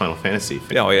were a big Final Fantasy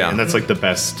fan. Oh yeah, and that's the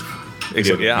best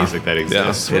music that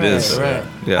exists. Yeah, it is. Right.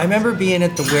 Yeah. I remember being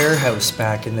at the warehouse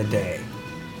back in the day,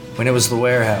 when it was the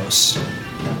warehouse,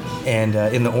 and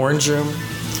in the orange room.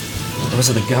 Was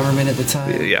it the government at the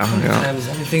time? Yeah. How many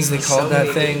things they called that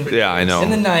thing? Yeah, I know. In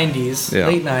the 90s,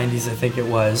 late 90s, I think it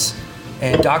was,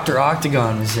 and Dr.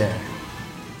 Octagon was there.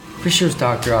 Pretty sure it was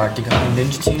Dr. Octagon,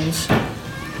 Ninja Tunes.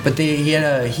 But he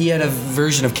had a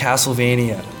version of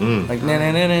Castlevania,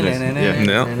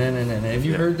 Have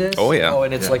you heard this? Oh yeah. Oh,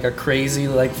 and it's a crazy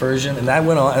version, and that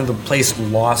went on, and the place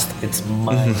lost its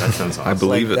mind. That sounds awesome. I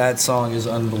believe it. That song is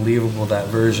unbelievable. That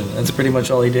version. That's pretty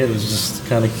much all he did was just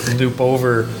kind of loop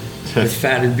over with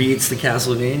fatter beats, the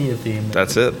Castlevania theme.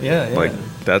 That's it. Yeah, yeah. Like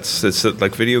it's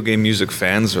like video game music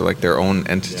fans are like their own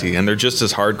entity, and they're just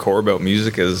as hardcore about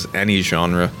music as any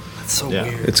genre. That's so Yeah.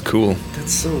 weird. It's cool.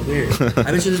 That's so weird. I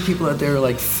bet you there's people out there who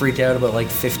like freak out about like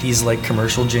 50s like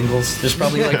commercial jingles. There's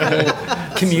probably like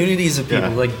whole communities of people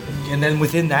Yeah. like, and then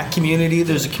within that community,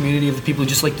 there's a community of the people who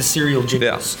just like the cereal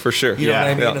jingles. Yeah, for sure. You know what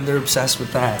I mean? Yeah. And they're obsessed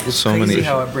with that. It's So crazy many-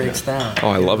 how it breaks down. Oh,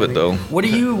 I love it, though.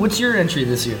 What's your entry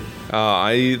this year?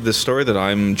 The story that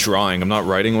I'm drawing, I'm not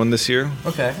writing one this year.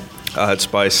 Okay. It's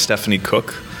by Stephanie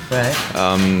Cook. Right.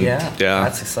 Yeah.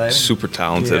 That's exciting. Super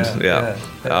talented. Yeah,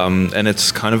 Yeah. And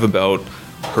it's kind of about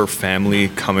her family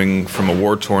coming from a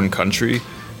war-torn country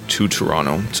to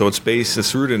Toronto. So it's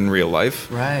rooted in real life.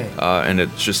 Right. And it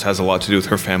just has a lot to do with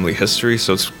her family history.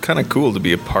 So it's kind of cool to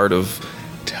be a part of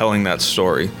telling that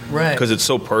story. Right. Because it's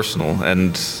so personal and,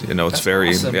 it's That's very,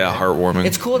 awesome, man. heartwarming.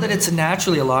 It's cool that it's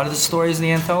naturally a lot of the stories in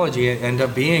the anthology end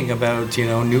up being about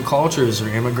new cultures or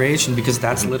immigration because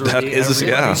that's literally That is-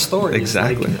 everybody's story.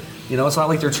 exactly. Like, it's not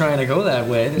like they're trying to go that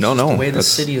way. It's No, just no, the way the that's-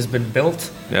 city has been built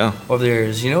Yeah. over the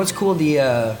years. It's cool.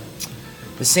 The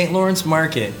St. Lawrence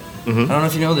Market. I don't know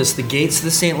if you know this. The gates of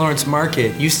the St. Lawrence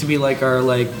Market used to be like our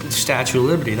Statue of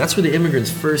Liberty. That's where the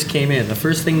immigrants first came in. The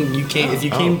first thing you came, if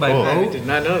you came by cool. boat, I did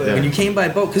not know that. when you came by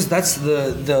boat, because that's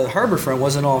the harbor front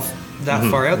wasn't all that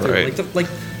far out there. Right.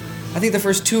 I think the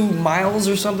first 2 miles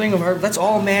or something of harbor, that's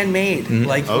all man-made.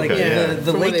 Like Okay.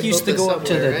 the From where lake they used to built go the up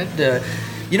to subway, right? the.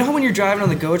 You know how when you're driving on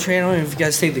the GO train, I don't know if you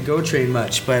guys take the GO train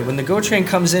much, but when the GO train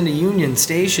comes into Union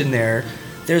Station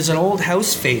there's an old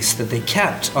house face that they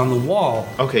kept on the wall.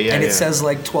 Okay, yeah, and it yeah. says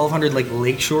 1200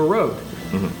 Lakeshore Road.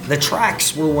 The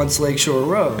tracks were once Lakeshore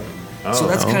Road. So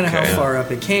that's kind of okay. how far up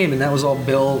it came, and that was all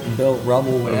built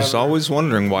rubble, whatever. I was always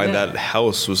wondering why Yeah. that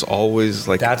house was always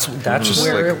like. That's just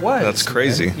where like- it was. That's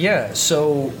crazy. man. Yeah.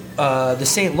 So the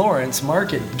St. Lawrence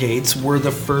Market gates were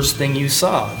the first thing you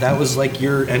saw. That was like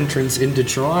your entrance into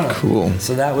Toronto. Cool.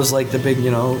 So that was like the big,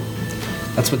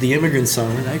 that's what the immigrants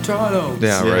song. Like Toronto.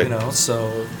 Yeah, right.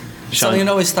 So. Sean- Something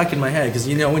always stuck in my head because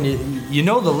when you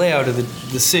know the layout of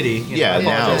the city. Yeah, I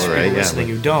apologize now, for right, people yeah. listening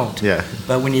who don't. Yeah.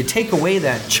 But when you take away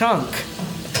that chunk,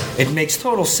 it makes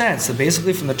total sense that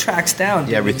basically from the tracks down,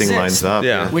 Yeah, everything lines up.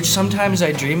 Yeah. which sometimes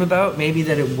I dream about, maybe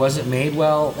that it wasn't made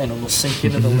well and it will sink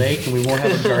into the lake and we won't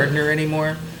have a gardener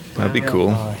anymore. That'd be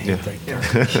cool. Oh, I hate that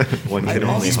gardener. One can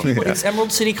All only these hope. people, it's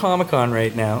Emerald City Comic Con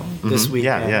right now, this week.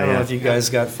 Yeah, I yeah, don't know yeah. if you guys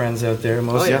got friends out there.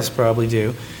 Most yeah. of us probably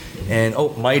do. And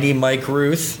Mighty Mike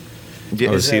Ruth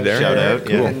Yeah, is he there? Shout out.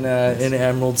 Cool. Yeah. in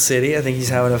Emerald City. I think he's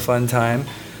having a fun time.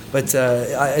 But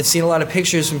I've seen a lot of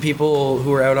pictures from people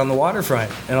who are out on the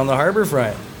waterfront and on the harbor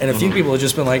front, and a few people have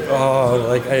just been like,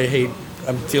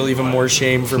 I feel even more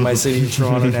shame for my city of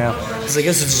Toronto now, because I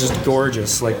guess it's just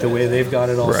gorgeous, like the way they've got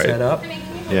it all Right. set up.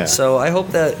 Yeah. So I hope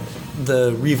that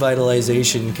the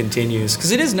revitalization continues,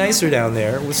 because it is nicer down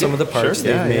there with some of the parks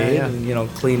sure. Yeah, they've yeah, made yeah. and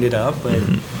cleaned it up, but.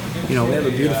 We have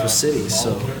a beautiful city,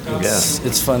 so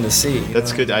it's fun to see.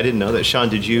 That's good. I didn't know that. Sean,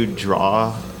 did you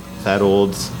draw that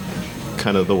old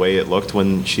kind of the way it looked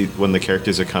when the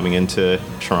characters are coming into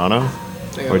Toronto?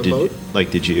 Like on a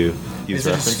boat? Did you use Is it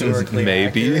references? historically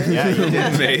Maybe. accurate? Yeah, you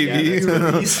did. Maybe.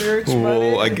 Research,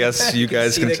 Well, I buddy? guess you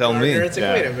guys See can the tell me. gardener, it's like,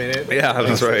 Yeah. wait a minute. Yeah,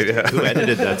 that's right. Yeah. Who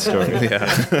edited that story?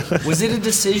 Yeah. Was it a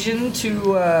decision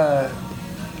to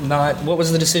what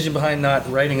was the decision behind not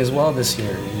writing as well this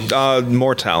year?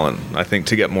 More talent, I think,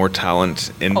 to get more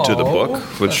talent into the book,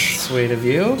 which that's sweet of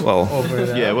you. Well, Over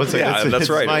the- Yeah, it was. Yeah, it's that's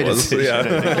right, My it was, decision.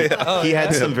 yeah. He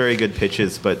had some very good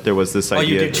pitches, but there was this Oh,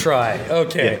 idea. you did try.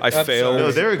 Okay. I I'm failed. No,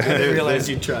 sorry. they were good. I didn't realize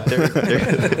you tried.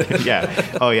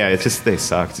 Yeah. Oh, yeah. It's just they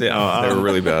sucked. Yeah, they were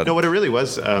really bad. No, what it really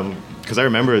was, because I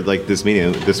remember this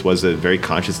meeting. This was a very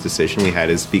conscious decision we had.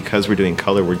 Is because we're doing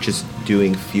color, we're just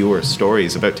doing fewer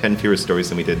stories, about 10 fewer stories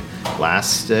than we did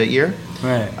last year.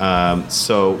 Right.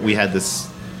 So we had this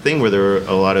thing where there were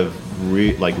a lot of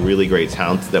really great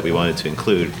talent that we wanted to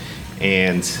include,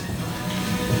 and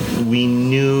we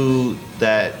knew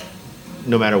that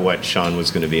no matter what, Sean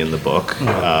was going to be in the book.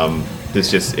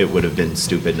 It would have been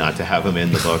stupid not to have him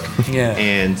in the book. Yeah.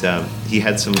 And he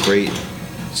had some great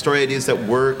story ideas that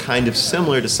were kind of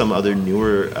similar to some other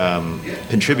newer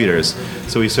contributors.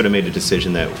 So we sort of made a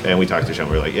decision and we talked to Sean.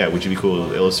 We were like, yeah, would you be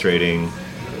cool illustrating?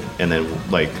 And then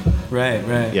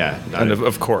Right. yeah. And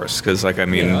of course, because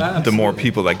Yeah, the more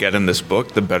people that get in this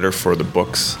book, the better for the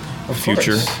book's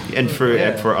future. And for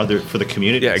the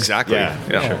community. Yeah, exactly. Yeah.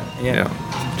 Sure. Yeah.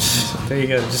 There you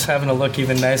go. Just having to look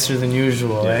even nicer than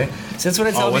usual, eh? So that's what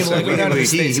I tell people. Like, we go to the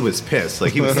States. he was pissed.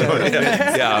 Like he was.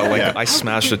 Yeah, I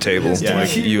smashed a table. Yeah.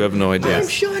 Like, you have no idea.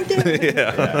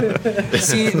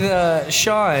 See,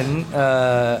 Sean,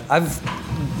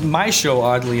 my show,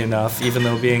 oddly enough, even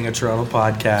though being a Toronto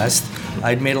podcast,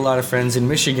 I'd made a lot of friends in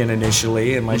Michigan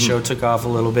initially, and my show took off a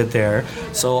little bit there.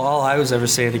 So all I was ever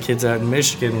saying to kids out in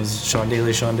Michigan was Sean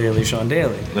Daly, Sean Daly, Sean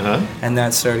Daly. And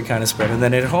that started kind of spreading. And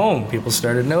then at home, people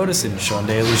started noticing Sean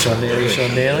Daly, Sean Daly,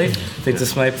 Sean Daly. I think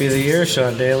this might be the year,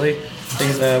 Sean Daly.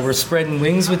 We're spreading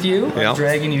wings with you,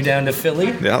 dragging you down to Philly.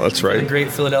 Yeah, that's right. The great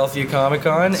Philadelphia Comic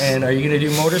Con. And are you going to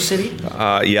do Motor City?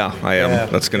 Yeah, I am. Yeah,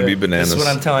 that's going to be bananas. This is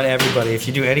what I'm telling everybody. If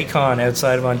you do any con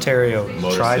outside of Ontario,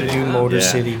 try to do Motor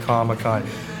City Comic Con.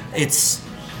 It's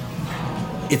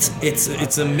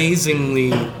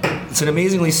amazingly. It's an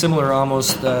amazingly similar,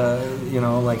 almost,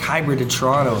 like hybrid to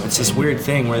Toronto. It's this weird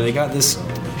thing where they got this.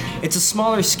 It's a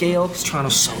smaller scale because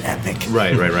Toronto's so epic.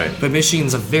 Right. But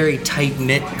Michigan's a very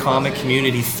tight-knit comic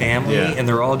community family, and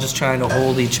they're all just trying to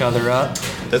hold each other up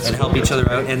and help each other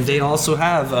out. And they also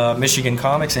have a Michigan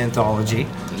Comics Anthology.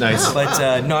 Nice.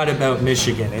 But not about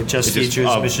Michigan. It just features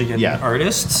Michigan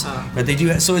artists. But they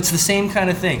do. So it's the same kind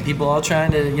of thing. People all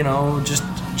trying to, just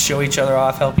show each other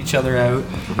off, help each other out.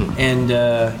 And,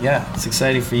 it's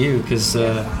exciting for you because...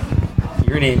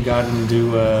 your name got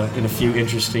into in a few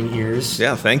interesting ears.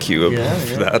 Yeah, thank you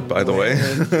for that, by the way.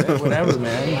 Whatever,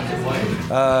 man.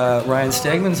 Ryan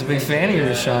Stegman's a big fan of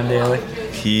yours, Sean Daly.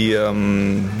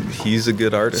 He's a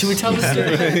good artist. Should we tell this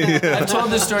story? I've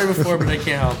told this story before, but I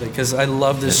can't help it because I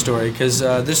love this story because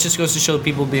this just goes to show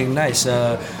people being nice.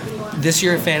 This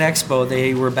year at Fan Expo,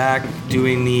 they were back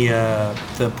doing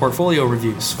the portfolio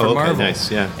reviews for Marvel. Nice,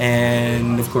 yeah.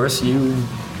 And of course,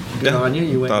 good on you.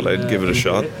 You went thought I'd give it a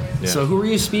shot. Yeah. So who were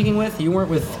you speaking with? You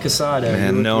weren't with Quesada.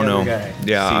 Man, no. Guy.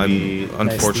 Yeah,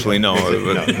 unfortunately, no.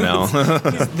 No.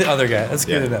 The other guy. That's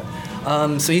good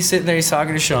enough. So he's sitting there, he's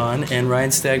talking to Sean, and Ryan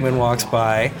Stegman walks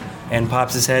by and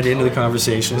pops his head into the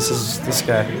conversation. This is this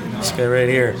guy right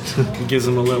here. He gives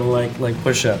him a little like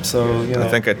push-up. So I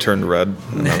think I turned red,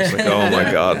 and I was like, oh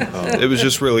my god. It was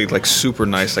just really super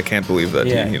nice. I can't believe that.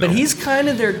 Yeah, but he's kind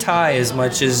of their tie as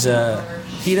much as.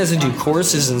 He doesn't do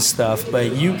courses and stuff,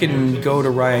 but you can go to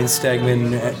Ryan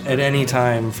Stegman at any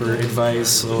time for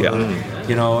advice or,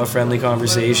 a friendly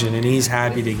conversation, and he's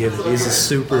happy to give it. He's a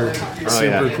super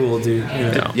cool dude.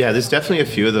 Yeah, there's definitely a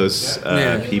few of those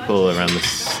people around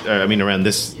this. Around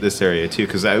this area too,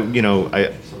 because I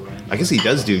guess he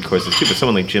does do courses too, but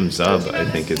someone like Jim Zub, I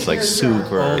think, is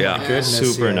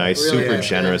super nice, super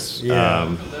generous.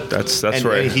 Yeah. That's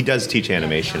right. And he does teach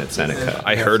animation at Seneca.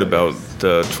 I heard about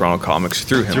the Toronto Comics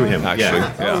through him. Actually.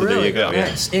 Yeah. Oh, really? There you go.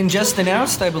 Yeah. And just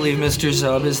announced, I believe, Mr.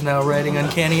 Zub is now writing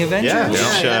Uncanny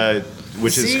Avengers.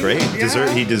 Which is great.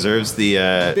 He deserves the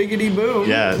biggity boom.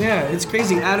 Yeah, it's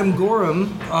crazy. Adam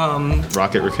Gorham,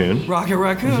 Rocket Raccoon.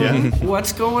 Yeah.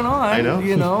 What's going on? I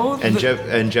know. And Jeff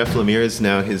Lemire is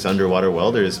now his Underwater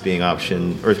Welder is being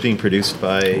produced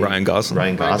by Ryan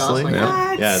Gosling.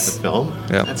 Yeah, it's a film.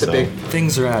 Yeah, that's a big.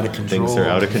 Things are out of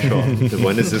control.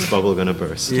 When is this bubble gonna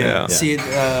burst? Yeah. See,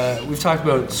 we've talked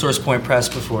about Source Point Press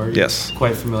before. Yes.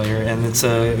 Quite familiar, and it's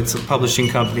a publishing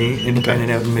company, independent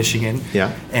out in Michigan.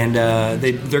 Yeah. And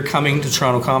they're coming to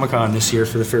Toronto Comic Con this year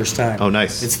for the first time. Oh,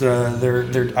 nice. It's their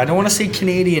I don't want to say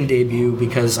Canadian debut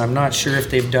because I'm not sure if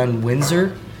they've done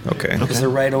Windsor. Okay. Because they're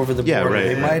right over the border. Right.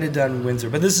 They might have done Windsor,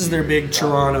 but this is their big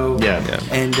Toronto. Yeah.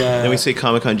 And when we say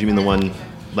Comic Con, do you mean the one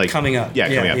coming up?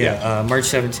 Coming up. March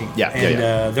 17th.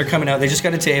 Yeah. They're coming out. They just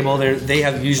got a table. They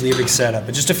have usually a big setup,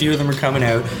 but just a few of them are coming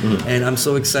out, and I'm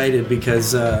so excited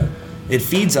because it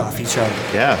feeds off each other.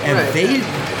 Yeah.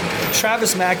 And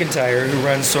Travis McIntyre, who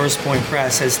runs Source Point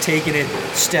Press, has taken it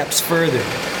steps further.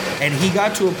 And he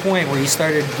got to a point where he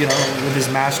started, with his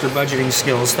master budgeting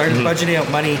skills, budgeting out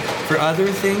money for other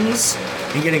things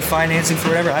and getting financing for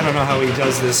whatever. I don't know how he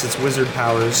does this. It's wizard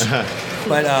powers.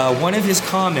 But one of his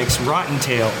comics, Rotten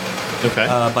Tail,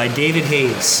 by David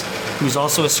Hayes, who's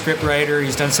also a scriptwriter.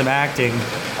 He's done some acting.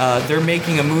 They're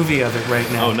making a movie of it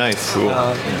right now. Oh, nice. Cool.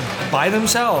 By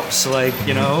themselves.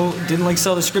 Didn't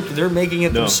sell the script. They're making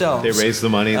it themselves. They raised the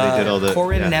money. They did all the...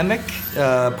 Corin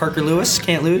Nemec, Parker Lewis,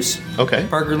 Can't Lose. Okay.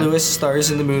 Parker Lewis stars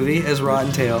in the movie as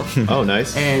Rotten Tail. Oh,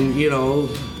 nice. And,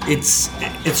 it's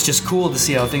just cool to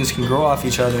see how things can grow off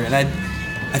each other. And I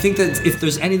think that if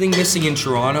there's anything missing in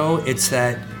Toronto, it's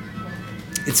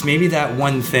maybe that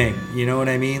one thing, you know what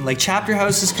I mean? Like Chapter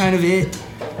House is kind of it,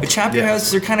 But chapter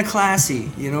houses are kind of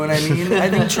classy. You know what I mean? I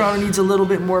think Toronto needs a little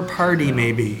bit more party,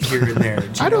 maybe here and there.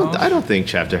 I don't think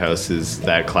Chapter House is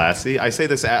that classy. I say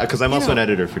this because I'm also an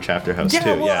editor for Chapter House too.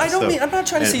 I'm not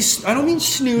trying to say. I don't mean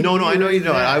snooty. No, I know you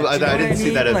know. I didn't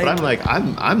see that, but I'm like,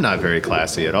 I'm not very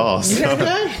classy at all. So,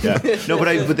 No,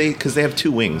 but because they have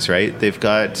two wings, right? They've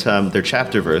got their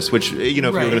Chapterverse, which if you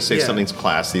were going to say something's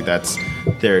classy, that's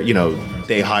their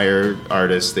they hire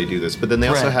artists, they do this, but then they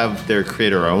also have their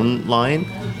creator-own line,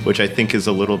 which I think is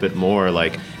a little bit more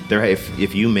like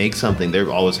if you make something,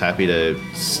 they're always happy to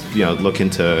look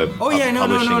into.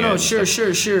 Sure.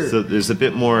 So there's a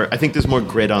bit more. I think there's more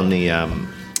grit on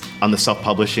the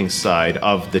self-publishing side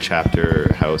of the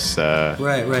Chapter House.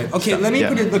 Right. Okay, let me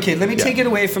put it. Okay, let me take it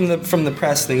away from the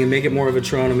press thing and make it more of a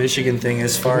Toronto, Michigan thing.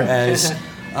 As far as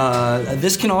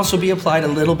this can also be applied a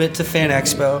little bit to Fan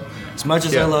Expo. As much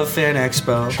as I love Fan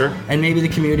Expo, and maybe the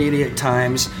community at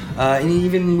times, and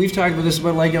even we've talked about this,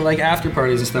 but like after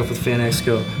parties and stuff with Fan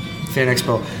Expo.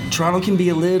 Toronto can be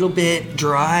a little bit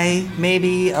dry,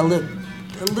 maybe a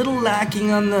little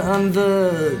lacking on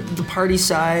the party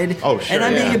side. Oh, sure. And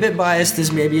I'm being a bit biased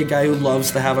as maybe a guy who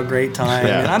loves to have a great time.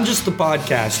 Yeah. And I'm just the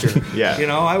podcaster.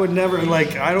 I would never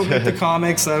I don't make the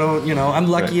comics. I don't. I'm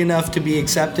lucky enough to be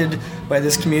accepted by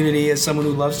this community as someone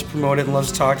who loves to promote it and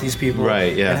loves to talk to these people.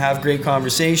 Right. Yeah. And have great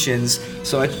conversations.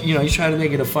 So you try to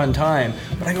make it a fun time.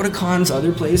 But I go to cons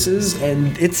other places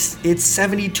and it's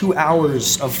 72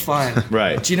 hours of fun.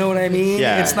 Right. Do you know what I mean?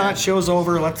 Yeah. It's not show's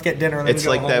over. Let's get dinner. And then It's we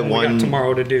go like home that and we got one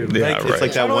tomorrow to do. It's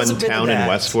like that one Toronto's a bit town of in that.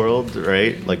 Westworld,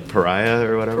 right? Like Pariah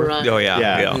or whatever. Oh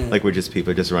yeah. Like we're just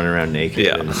people just running around naked.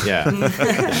 Yeah.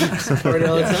 Party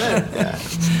all the time.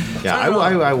 Yeah.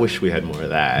 I wish we had more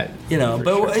of that.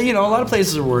 A lot of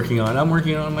places are working on it. I'm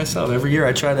working on it myself. Every year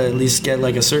I try to at least get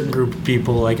like a certain group of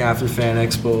people like after Fan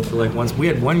Expo for like once. We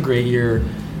had one great year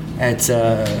at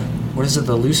the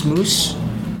Loose Moose?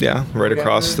 Yeah, right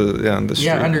across the street.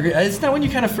 Yeah, isn't that when you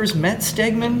kind of first met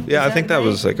Stegman? Yeah, I think that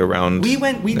was like around.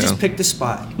 We just picked a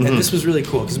spot, and this was really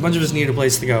cool because a bunch of us needed a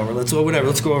place to go. Let's go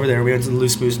over there. We went to the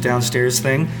Loose Moose downstairs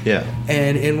thing. Yeah.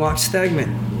 And in walks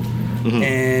Stegman,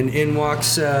 and in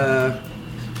walks.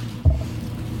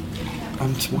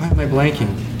 Why am I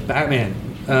blanking? Batman.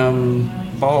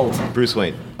 Bald. Bruce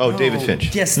Wayne. Oh, David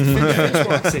Finch. Yes, Finch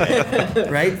walks in,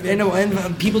 right?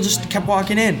 And people just kept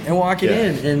walking in,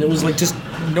 and it was like just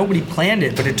nobody planned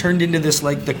it, but it turned into this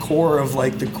like the core of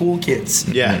like the cool kids,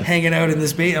 hanging out in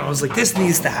this bay. And I was like, this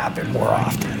needs to happen more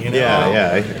often,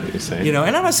 Yeah, I hear what you're saying.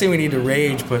 And I'm not saying we need to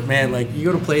rage, but man, like you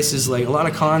go to places like a lot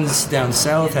of cons down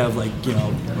south have like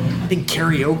big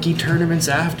karaoke tournaments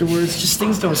afterwards. Just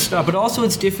things don't stop. But also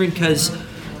it's different because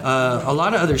a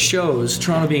lot of other shows,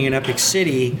 Toronto being an epic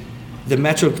city, the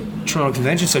Metro Toronto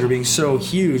Convention Center being so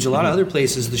huge, a lot of other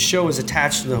places, the show is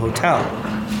attached to the hotel.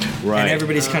 Right. And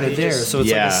everybody's kind of there. So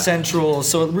it's like a central,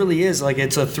 so it really is like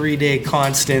it's a 3-day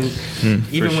constant,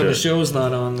 even when the show's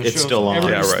not on. It's still on.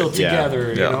 Everybody's still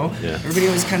together, Yeah. Everybody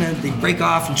always kind of, they break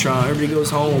off in Toronto, everybody goes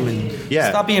home and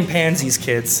stop being pansies,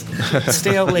 kids.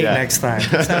 Stay out late next time.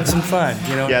 Let's have some fun,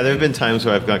 Yeah, there have been times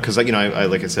where I've gone, because, I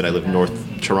like I said, I live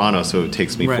north Toronto, so it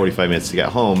takes me 45 minutes to get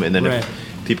home, and then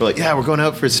if people are like, we're going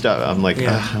out for stuff. I'm like,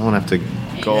 I don't have to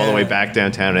go all the way back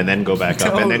downtown and then go back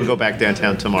up and then go back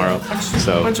downtown tomorrow.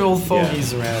 So a bunch of old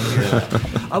fogies around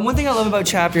here. One thing I love about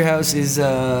Chapter House is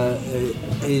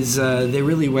they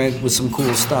really went with some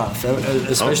cool stuff,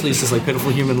 especially since like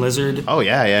Pitiful Human Lizard. Oh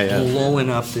yeah. Blowing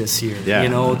up this year.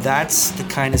 Yeah. That's the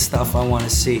kind of stuff I want to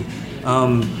see.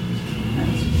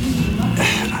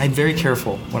 I'm very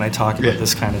careful when I talk about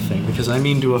this kind of thing because I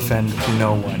mean to offend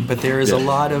no one. But there is a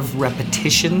lot of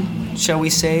repetition, shall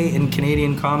we say, in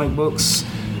Canadian comic books.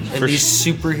 At least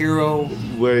superhero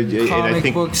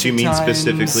comic books. Do you mean at times.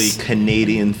 Specifically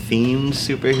Canadian themed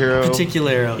superhero?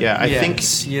 Particularly. Yeah, I think.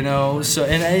 So I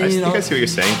think I see what you're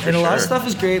saying. And a lot of stuff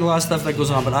is great, a lot of stuff that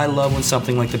goes on, but I love when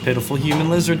something like The Pitiful Human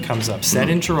Lizard comes up, set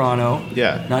in Toronto.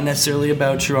 Yeah. Not necessarily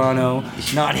about Toronto.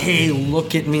 Not, hey,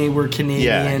 look at me, we're Canadian.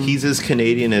 Yeah, he's as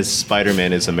Canadian as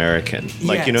Spider-Man is American.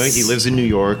 Like, he lives in New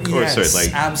York.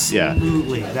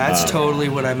 Absolutely. That's totally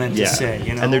what I meant to say.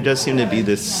 And there does seem to be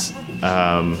this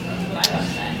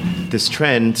this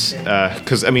trend,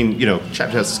 because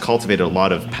Chapter House has cultivated a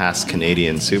lot of past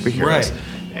Canadian superheroes, right?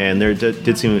 And there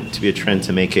did seem to be a trend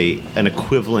to make an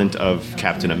equivalent of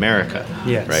Captain America,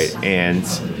 right? And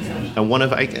one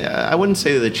of I wouldn't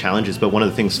say the challenges, but one of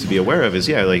the things to be aware of is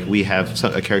we have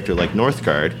a character like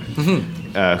Northgard.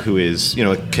 who is, you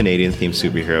know, a Canadian-themed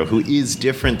superhero who is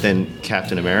different than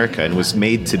Captain America and was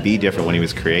made to be different when he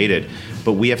was created.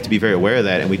 But we have to be very aware of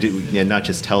that, and we do not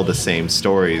just tell the same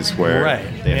stories where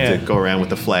they have to go around with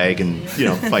the flag and, you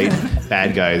know, fight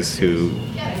bad guys who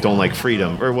don't like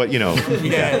freedom or what, you know.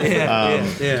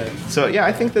 So yeah,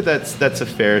 I think that's a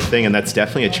fair thing, and that's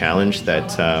definitely a challenge that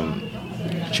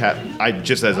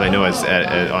just as I know as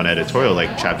on editorial,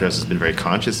 like Chapter House has been very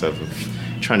conscious of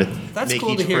trying to make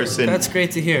each person. That's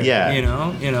great to hear. Yeah,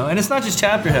 you know, and it's not just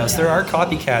Chapter House. There are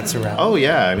copycats around. Oh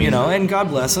yeah, I mean, you know, and God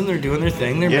bless them. They're doing their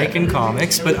thing. They're making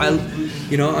comics. But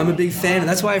I'm a big fan, and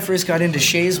that's why I first got into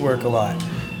Shay's work a lot.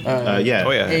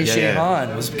 Shay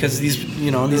Han was because these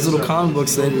little comic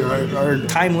books that are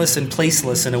timeless and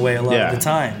placeless in a way a lot of the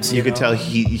times. You could tell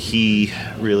he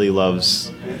really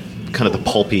loves kind of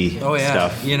the pulpy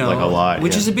stuff, like a lot,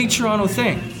 which is a big Toronto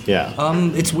thing. Yeah.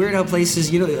 It's weird how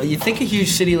places, you think a huge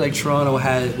city like Toronto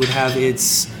would have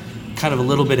its kind of a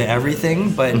little bit of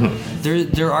everything, but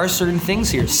there are certain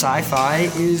things here. Sci-fi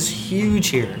is huge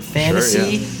here.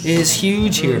 Fantasy is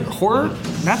huge here. Horror,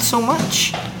 not so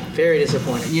much. Very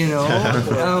disappointing. You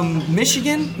know,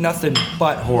 Michigan, nothing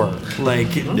but horror.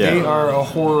 Like they are a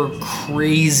horror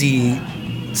crazy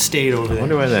state over there. I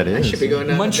wonder why that is. I should be going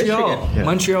down Montreal. to Michigan.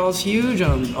 Montreal's huge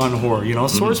on horror. You know,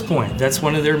 Source Point. That's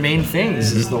one of their main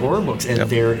things is the horror books, and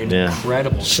they're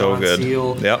incredible. So Sean good.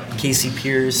 Seal, Casey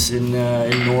Pierce, and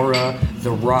Nora,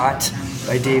 The Rot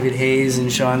by David Hayes and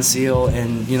Sean Seal,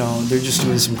 and they're just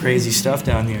doing some crazy stuff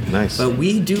down here. Nice. But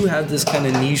we do have this kind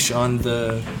of niche on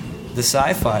the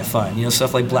sci-fi fun,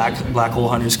 stuff like Black Hole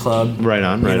Hunters Club. Right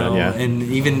on, yeah. And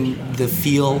even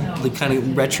the kind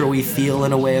of retro-y feel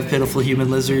in a way of Pitiful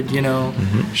Human Lizard,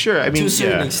 Sure, I mean, to a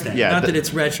certain extent. Yeah, Not that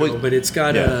it's retro, but it's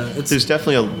got there's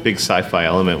definitely a big sci-fi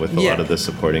element with a lot of the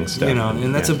supporting stuff.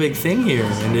 And that's a big thing here,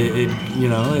 and it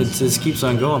just keeps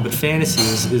on going. But fantasy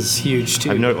is huge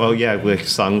too. Like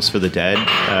Songs for the Dead,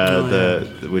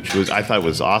 which I thought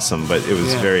was awesome, but it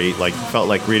was very felt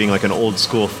like reading like an old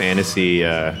school fantasy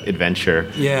adventure. And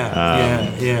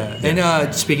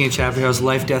speaking of Chapter House,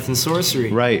 Life, Death, and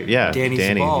Sorcery. Right, yeah. Danny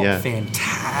Zabal,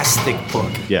 fantastic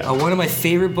book. Yeah. One of my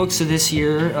favorite books of this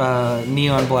year,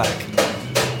 Neon Black,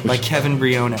 by Kevin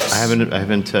Briones. I haven't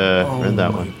read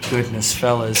that one. Goodness,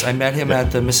 fellas. I met him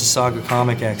at the Mississauga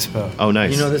Comic Expo. Oh,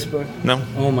 nice. You know this book? No.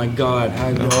 Oh my God.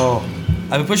 I've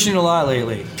been pushing it a lot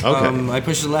lately. Okay. I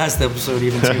pushed the last episode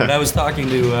even too, but I was talking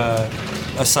to a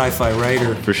sci-fi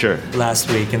writer for sure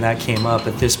last week, and that came up.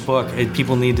 At this book,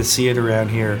 people need to see it around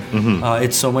here.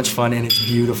 It's so much fun and it's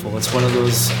beautiful. It's one of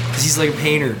those because he's like a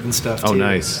painter and stuff too. Oh,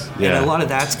 nice. Yeah. And a lot of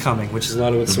that's coming, which is a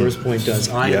lot of what Source Point does.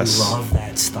 I love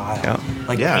that style.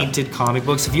 Painted comic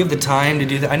books. If you have the time to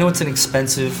do that, I know it's an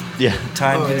expensive,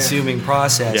 time-consuming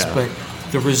process, but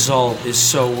the result is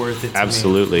so worth it.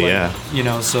 Absolutely,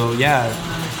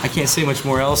 I can't say much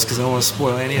more else because I don't want to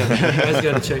spoil any of it. You guys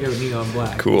got to check out Neon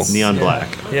Black. Cool. Neon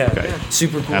Black. Yeah. Okay.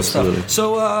 Super cool Absolutely. stuff.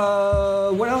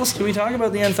 So, what else can we talk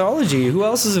about the anthology? Who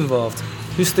else is involved?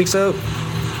 Who sticks out?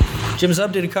 Jim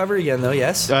Zub did a cover again, though,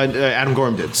 yes? Adam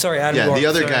Gorham did. Sorry, Adam Gorham. The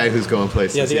other guy who's going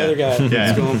places. Yeah, the other guy who's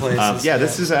going places.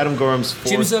 This is Adam Gorham's fourth.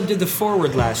 Jim Zub did the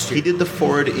forward last year. He did the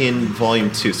forward in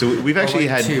volume 2. So we've actually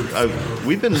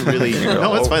we've been really...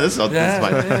 No, it's fine. This is fine.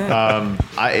 Yeah.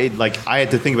 I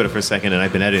had to think about it for a second, and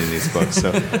I've been editing these books.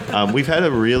 So we've had a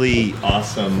really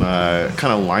awesome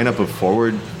kind of lineup of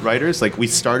forward writers. Like, we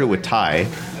started with Ty,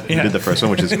 who did the first one,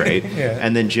 which is great.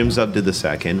 And then Jim Zub did the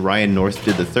second. Ryan North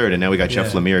did the third. And now we got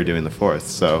Jeff Lemire doing the fourth.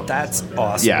 So that's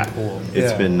awesome. Yeah. Cool.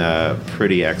 It's been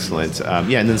pretty excellent.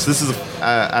 And then this is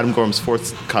Adam Gorham's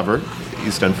fourth cover.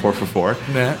 He's done 4 for 4.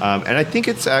 Yeah. And I think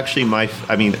it's actually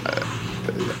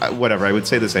whatever, I would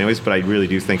say this anyways, but I really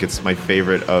do think it's my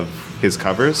favorite of his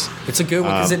covers. It's a good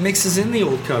one because it mixes in the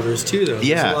old covers too, though.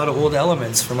 Yeah. There's a lot of old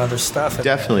elements from other stuff.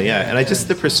 Definitely, And I just,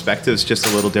 the perspective's just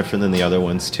a little different than the other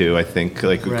ones too, I think,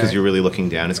 because you're really looking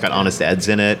down. It's got Honest Eds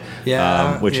in it,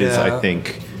 which is, I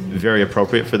think, very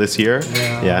appropriate for this year.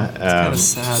 Yeah. It's kind of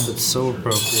sad, but so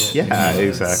appropriate. Yeah,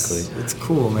 exactly. It's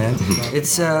cool, man.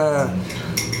 It's, what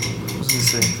was I going to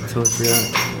say? I totally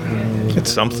forgot.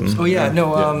 It's something. Oh, yeah,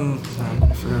 no, I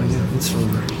forgot again. It's from...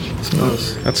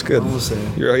 That's good.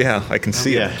 I can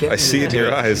see it. I see it in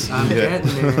your eyes. I'm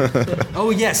getting there.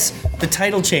 Oh, yes. The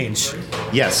title change.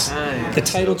 Yes. The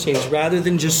title change. Rather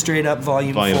than just straight up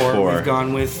volume 4, we've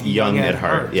gone with Young at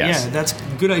Heart. Yes. Yeah, that's a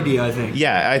good idea, I think.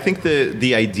 Yeah, I think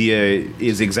the idea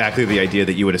is exactly the idea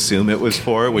that you would assume it was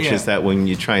for, which is that when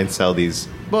you try and sell these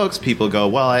books, people go,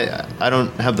 well, I don't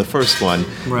have the first one.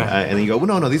 Right. And then you go,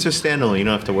 well, no, these are standalone. You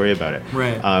don't have to worry about it.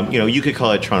 Right. You could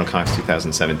call it Toronto Comics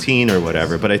 2017 or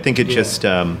whatever, but I think it just...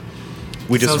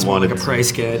 we just Sounds more wanted like a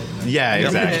price guide. Yeah,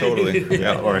 exactly. Totally.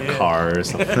 Yeah, or a car or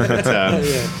something.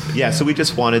 But, so we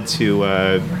just wanted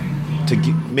to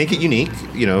make it unique,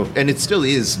 and it still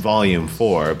is Volume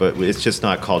 4, but it's just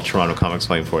not called Toronto Comics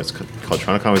Volume 4. It's called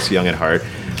Toronto Comics Young at Heart.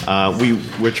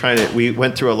 We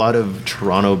went through a lot of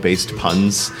Toronto-based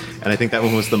puns, and I think that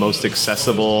one was the most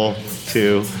accessible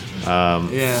to.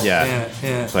 Yeah.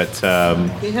 But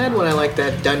He had one I like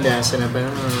that Dundas in it, but I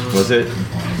don't know. was it?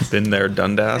 Been there, I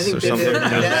Dundas, think or Been something. There,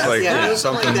 Dundas. It's like Yeah, it was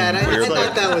something like that. I weird.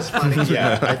 thought that was funny.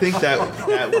 Yeah, I think that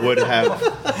would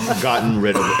have gotten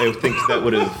rid of. I think that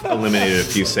would have eliminated a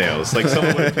few sales. Like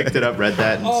someone would have picked it up, read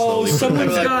that, and Oh, slowly.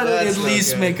 someone's Like, got to that's at not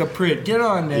least good. make a print. Get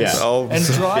on this Yeah. Oh, and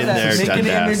draw been that. there, Make done an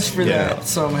that. image for Yeah. that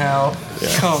somehow.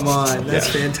 Come on, that's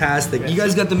fantastic. You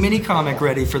guys got the mini comic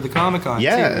ready for the Comic-Con too,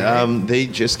 Yeah, right? they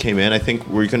just came in. I think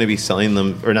we're going to be selling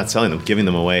them, or not selling them, giving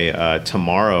them away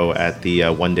tomorrow at the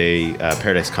one-day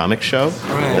Paradise Comics Show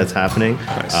Right. that's happening.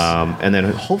 Nice. And then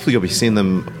hopefully you'll be seeing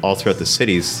them all throughout the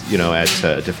cities,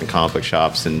 at different comic book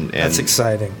shops and That's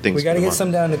exciting. things We got to going get on.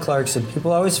 some down to Clarkson.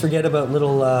 People always forget about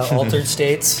little altered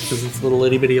states because it's little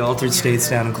itty bitty altered states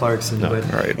down in Clarkson.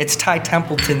 But right. it's Ty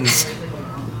Templeton's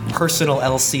personal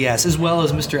LCS, as well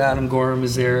as Mr. Adam Gorham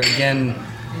is there. Again,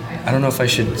 I don't know if I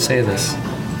should say this.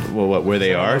 Well, where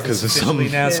they are? Because of some.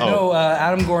 Officially now. No,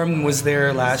 Adam Gorham was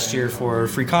there last year for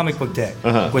Free Comic Book Day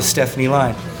with Stephanie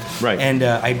Line. Right. And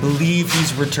I believe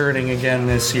he's returning again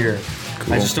this year.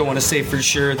 I just don't want to say for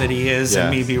sure that he is and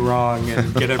me be wrong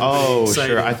and get everybody excited.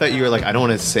 Sure. I thought you were like, I don't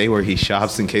want to say where he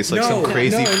shops in case some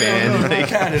crazy fan No, not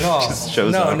that at all. just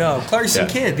shows up. No, Clarkson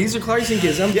Yeah. kid. These are Clarkson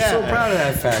kids. I'm so proud of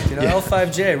that fact.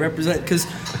 L5J represent because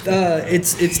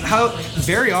it's how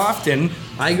very often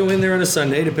I go in there on a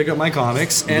Sunday to pick up my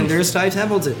comics and there's Ty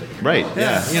Templeton. Right.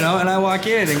 Yeah. And I walk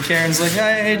in and Karen's like,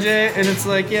 hey Jay, and it's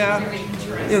like,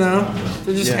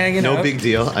 they're just hanging out. No big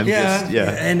deal. I'm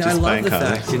and just I love buying the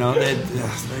comics. fact,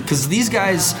 that because these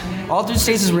guys, Altered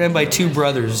States is ran by two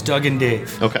brothers, Doug and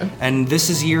Dave. Okay. And this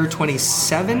is year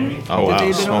 27 Oh, that wow.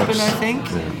 they've been Smokes. open, I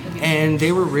think. And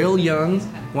they were real young.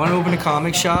 Want to open a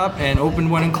comic shop and opened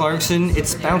one in Clarkson.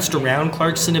 It's bounced around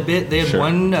Clarkson a bit. They had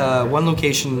one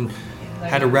location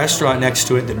had a restaurant next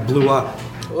to it that blew up.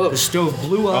 The stove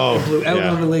blew up and blew out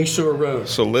onto Lakeshore Road.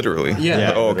 So literally.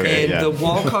 Yeah. Oh, okay. And the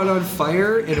wall caught on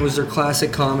fire, and it was their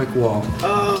classic comic wall.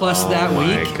 Plus, that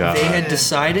my week, God. they had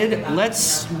decided,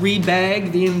 let's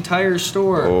rebag the entire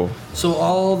store. Oh. So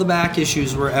all the back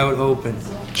issues were out open.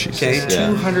 Jesus. Okay, Yeah.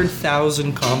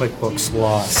 200,000 comic books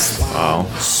lost. Wow.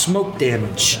 Smoke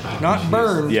damage, not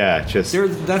burned. Yeah, just.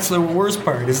 That's the worst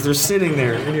part, is they're sitting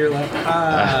there, and you're like,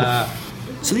 ah.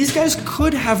 So these guys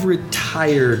could have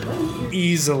retired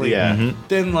easily. Yeah.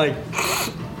 Then, like, 'cause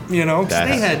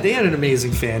they had an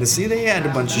amazing fantasy. They had a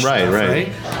bunch of stuff,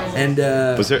 right? And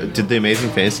Did the Amazing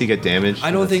Fantasy get damaged?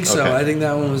 I don't think so. Okay. I think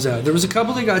that one was out. There was a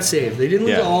couple that got saved. They didn't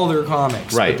lose Yeah. all their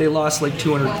comics, Right. but they lost like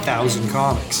 200,000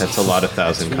 comics. That's a lot of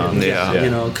thousand comics. Yeah.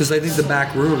 Because I think the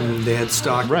back room they had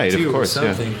stock Right, of too course,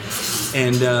 or something.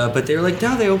 And but they were like,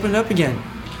 no, they opened up again,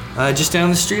 just down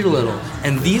the street a little.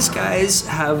 And these guys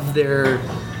have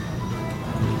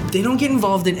they don't get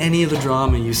involved in any of the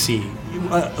drama you see.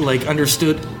 Like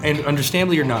understood and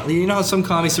understandably or not. You know how some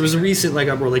comics, there was a recent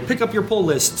uproar, like pick up your pull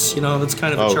lists. That's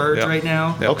kind of a charge yeah. right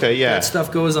now. Okay, yeah. That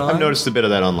stuff goes on. I've noticed a bit of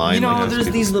that online. There's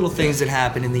these little things that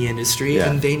happen in the industry, Yeah.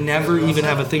 and they never even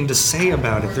have a thing to say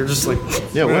about it. They're just like,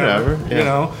 Yeah, whatever.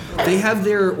 Yeah. They have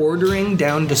their ordering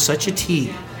down to such a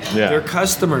T. Yeah. Their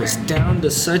customers down to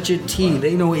such a T.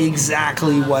 They know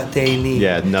exactly what they need.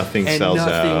 Yeah, nothing and sells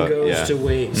nothing out. goes Yeah. to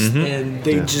waste. And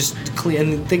they just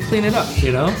clean it up.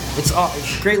 It's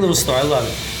a great little store. I love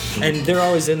it. And they're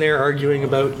always in there arguing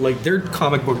about, like, they're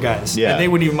comic book guys. Yeah. And they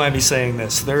wouldn't even mind me saying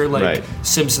this. They're like Right.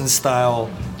 Simpsons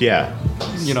style, Yeah.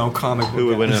 comic book Who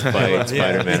would win a guys. fight,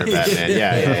 Spider-Man or Batman?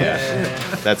 Yeah.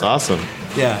 That's awesome.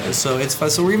 Yeah, so it's fun.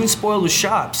 So we're even spoiled with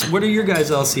shops. What are your guys'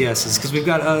 LCSs? Because we've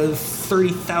got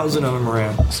 30,000 of them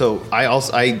around. So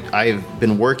I've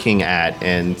been working at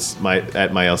my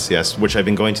LCS, which I've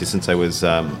been going to since I was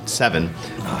 7,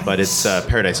 but it's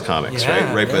Paradise Comics,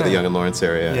 Yeah, right by yeah. the Young and Lawrence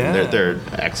area. Yeah. And they're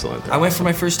excellent. I went for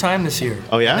my first time this year.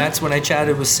 Oh, yeah? And that's when I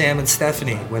chatted with Sam and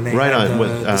Stephanie when they Right had on the,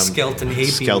 with the Skelton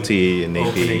Apey. Skelty and Apey.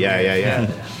 opening. Yeah.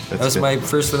 That was my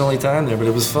first and only time there, but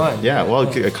it was fun. Yeah, well,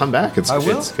 come back. It's I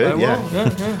will. It's good. I will. Yeah.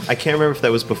 Yeah. I can't remember if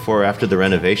that was before or after the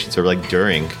renovations or like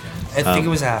during. I think it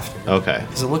was after. Okay.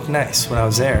 Because it looked nice when I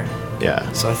was there.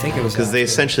 Yeah. So I think it was Because they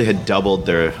after. essentially had doubled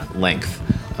their length.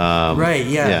 Right,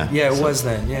 yeah. It So- was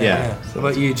then. Yeah. yeah. What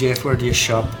about you, Jeff? Where do you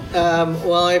shop?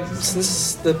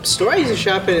 Since the store I used to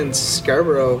shop in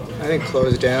Scarborough, I think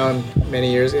closed down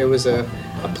many years. It was a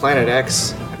Planet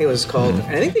X. I think it was called.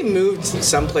 And I think they moved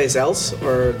someplace else,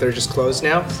 or they're just closed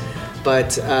now.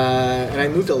 But and I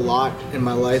moved a lot in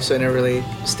my life, so I never really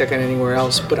stuck on anywhere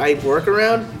else. But I work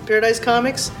around Paradise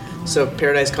Comics, so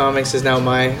Paradise Comics is now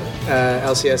my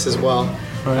LCS as well.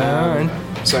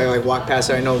 So I like walk past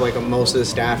it. I know like most of the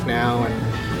staff now,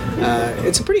 and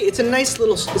it's a nice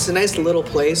little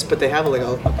place. But they have like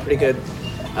a pretty good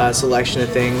selection of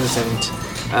things,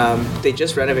 and they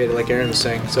just renovated, like Aaron was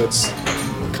saying. So it's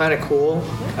kind of cool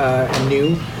and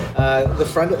new. The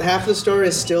front half of the store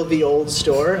is still the old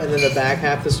store, and then the back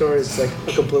half of the store is like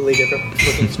a completely different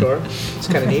looking store. It's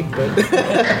kind of neat, but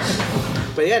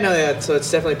but yeah, no, yeah. So it's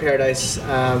definitely Paradise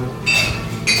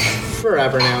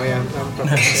forever now. Yeah,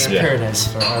 It's Paradise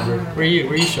forever. Where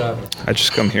you shopping? I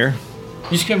just come here.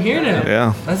 You just come here now.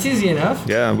 Yeah. That's easy enough.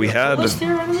 Yeah, we had. List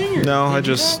here or anything, or No, they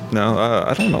do that?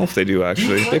 I don't know if they do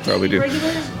actually. They probably do.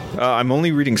 Regular? I'm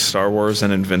only reading Star Wars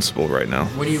and Invincible right now.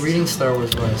 What are you reading Star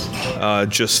Wars wise?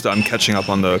 I'm catching up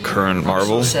on the current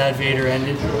Marvel. So sad Vader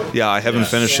ended. Yeah, I haven't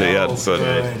finished it yet, but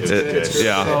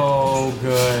yeah. So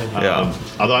good. Yeah.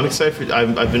 Although I'm excited for,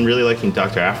 I've been really liking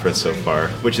Dr. Aphra so far,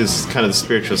 which is kind of the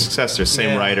spiritual successor.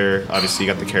 Same writer. Obviously,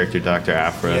 you got the character Dr.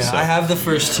 Aphra. Yeah, so. I have the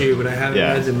first two, but I haven't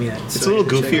read them yet. It's a little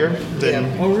goofier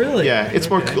than. Oh, really? Yeah, it's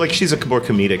more like she's a more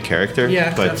comedic character.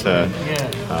 Yeah, but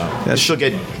she'll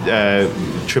get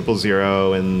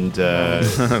 000 and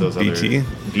those BT. Other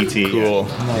BT. Cool.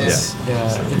 Nice. Yeah,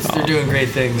 they're doing great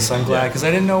things. I'm glad because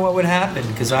I didn't know what would happen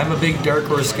because I'm a big Dark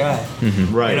Horse guy.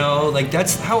 Right. You know, like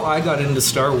that's how I got into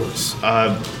Star Wars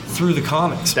through the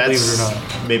comics. Believe it or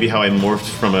not. Maybe how I morphed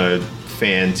from a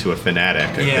fan to a fanatic.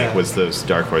 I think was those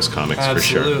Dark Horse comics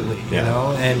Absolutely, for sure. You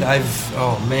know, and I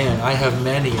have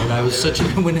many, and I was such a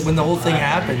when the whole thing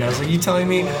happened, I was like, you telling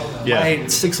me my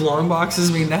 6 long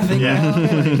boxes mean nothing? Yeah.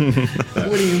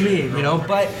 What do you mean? You know,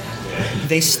 but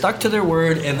they stuck to their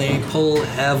word and they pull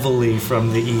heavily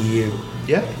from the EU.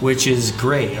 Yeah. Which is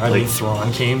great. I mean,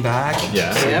 Thrawn came back.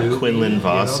 Yeah. Quinlan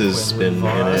Voss has been in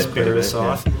it quite a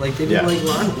bit. Like they did like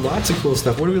lots of cool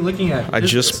stuff. What are we looking at? I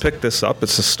just picked this up.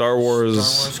 It's a Star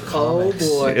Wars. Oh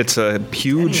boy! It's a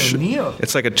huge.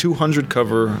 It's like a 200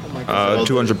 cover,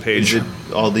 200 page.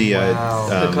 All the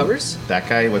the covers. That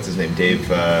guy, what's his name? Dave.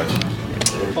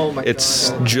 Oh my It's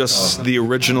God. just the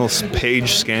original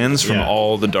page scans from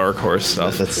all the Dark Horse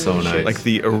stuff. That's so nice. Like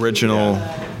the original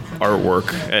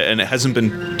artwork, and it hasn't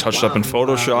been touched up in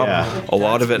Photoshop. Yeah. A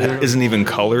lot of it isn't even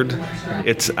colored.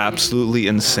 It's absolutely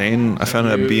insane. I found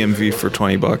it at BMV for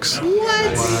 $20.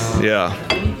 What? Yeah.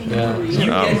 You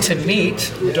get to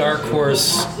meet Dark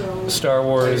Horse Star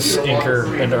Wars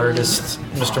inker and artist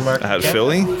Mr. Mark At McKenna.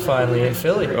 Philly? Finally in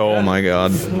Philly. Oh my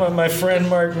God. My friend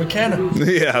Mark McKenna.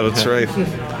 Yeah, that's right.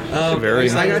 Very.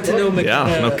 I got to know McKenna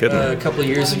Yeah, no kidding. a couple of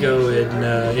years ago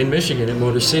in Michigan at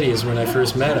Motor City is when I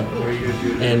first met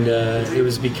him, and it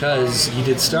was because he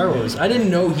did Star Wars. I didn't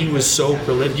know he was so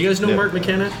prolific. You guys know Mark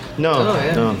McKenna? No.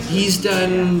 No. He's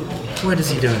done. What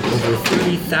has he done? Over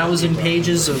 30,000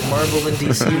 pages of Marvel and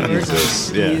DC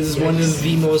universe. Yeah. He's one of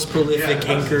the most prolific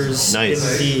inkers Nice.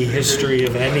 in the history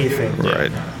of anything.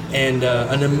 Right. And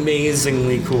an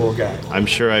amazingly cool guy. I'm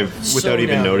sure without So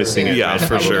even down noticing there. it. Yeah, I've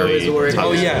for sure. probably-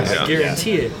 Oh yeah, Yeah. I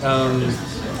guarantee it.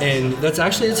 And that's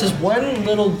actually, it's just one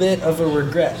little bit of a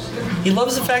regret. He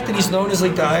loves the fact that he's known as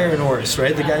like the Iron Horse,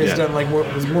 right? The guy who's done like more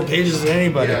pages than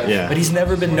anybody. Yeah. But he's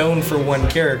never been known for one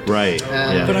character. Right.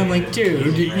 But I'm like,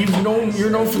 dude, you're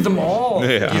known for them all.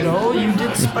 Yeah. You know, you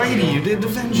did Spidey, you did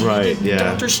Avengers, Right, you did yeah.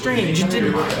 Doctor Strange, you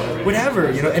did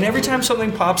whatever. You know, and every time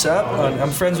something pops up,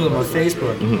 I'm friends with him on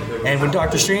Facebook. And when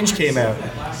Doctor Strange came out,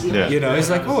 Yeah. you know,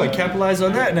 he's like, oh, I capitalize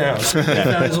on that now. So he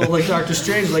found his old like Doctor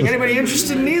Strange. Like, anybody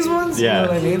interested in these ones? Yeah. You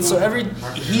know what I mean? So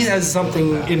he has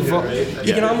something involved.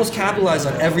 He can almost capitalize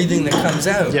on everything that comes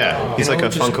out. Yeah. He's You like know, a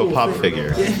which is Funko cool. Pop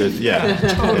figure. Yeah.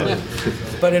 Totally.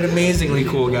 But an amazingly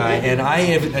cool guy, and I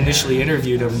have initially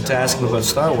interviewed him to ask him about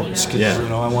Star Wars because Yeah. you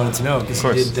know I wanted to know because he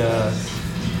course. did.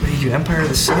 What did he do? Empire of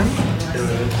the Sun?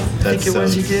 I think it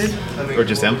was he did. Or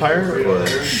just Empire? Or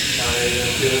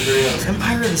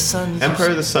Empire of the Sun. Empire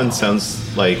of the Sun sounds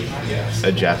like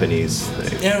a Japanese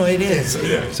thing. Yeah, no, it is.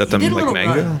 Is that the He did a like little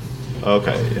manga? run.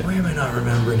 Okay. Yeah. Why am I not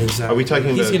remembering exactly? Are we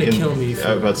talking He's about gonna kill me.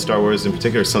 about Star Wars in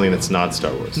particular, or something that's not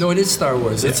Star Wars? No, it is Star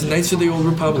Wars. It's Knights of the Old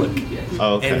Republic.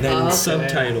 Oh, okay. And then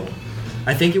subtitle.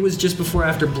 I think it was just before or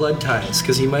after Blood Ties,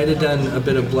 because he might have done a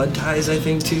bit of Blood Ties, I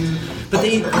think, too. But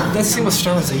that's the same with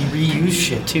Star Wars, they reuse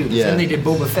shit, too. Yeah. Then they did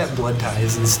Boba Fett Blood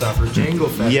Ties and stuff, or Jango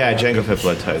Fett. Yeah, Jango Fett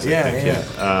Blood Ties. I think,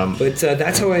 yeah. But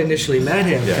that's how I initially met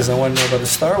him, because I wanted to know about the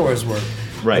Star Wars work.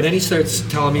 Right. And then he starts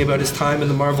telling me about his time in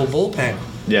the Marvel bullpen.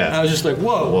 Yeah. And I was just like,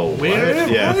 whoa, wait a what?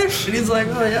 minute, Yeah. what? And he's like,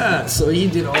 oh yeah. So he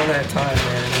did all that time,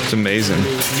 man. It's amazing.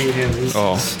 Meet him. He's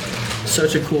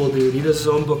such a cool dude. He does his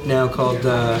own book now called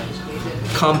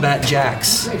Combat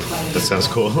Jacks. That sounds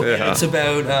cool. Yeah. It's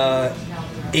about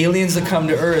aliens that come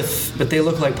to Earth, but they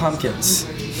look like pumpkins.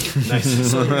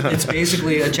 Nice. So it's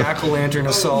basically a jack-o'-lantern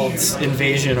assault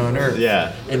invasion on Earth.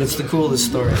 Yeah. And it's the coolest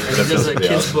story. And he That does sounds a pretty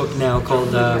kid's awesome. book now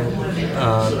called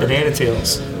Banana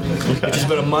Tales, which is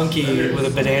about a monkey with a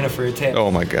banana for a tail.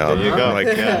 Oh my god. There you go. Like,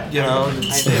 Yeah. You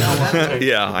know,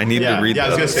 yeah, I need to read I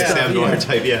was that. gonna say Sam Noir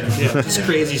type. Yeah. yeah, just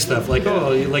crazy stuff like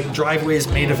like driveways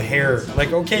made of hair.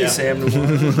 Like okay, Yeah. Sam,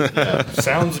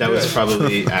 sounds That good. was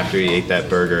probably after he ate that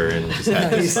burger and just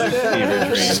had this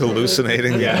fever Just dream.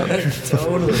 hallucinating. Yeah.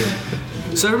 Totally.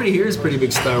 So everybody here is pretty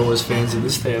big Star Wars fans at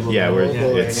this table. Yeah, we're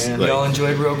Yeah. it's Y'all like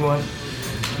enjoyed Rogue One?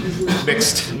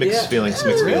 mixed Yeah. feelings,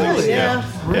 mixed feelings. Really? Yeah.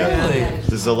 Really?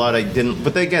 There's a lot I didn't,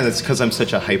 but then again, it's because I'm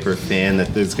such a hyper fan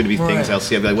that there's going to be things Right. I'll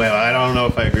see. I'll be like, well, I don't know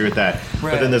if I agree with that.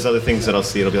 Right. But then there's other things that I'll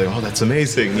see. It'll be like, oh, that's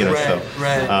amazing, you know. Right, So,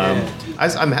 right,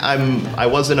 I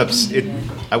wasn't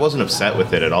I wasn't upset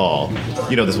with it at all.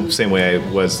 You know, the same way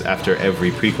I was after every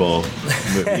prequel.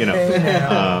 You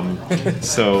know,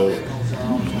 so.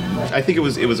 I think it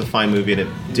was a fine movie, and it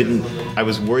didn't. I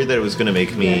was worried that it was going to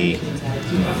make me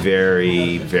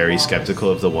very, very skeptical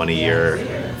of the one a year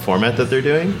format that they're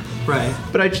doing. Right.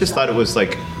 But I just thought it was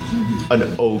like an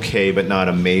okay but not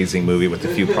amazing movie with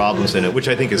a few problems in it, which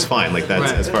I think is fine. Like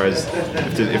that's Right. as far as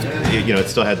if you know, it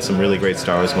still had some really great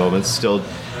Star Wars moments. Still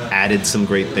added some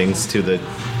great things to the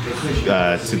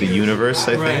universe.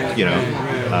 I think Right, you know.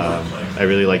 right. I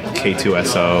really liked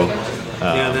K2SO.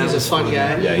 Yeah, that He's a was fun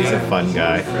guy. Yeah, he's a fun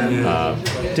guy.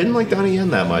 Didn't like Donnie Yen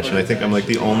that much, and I think I'm like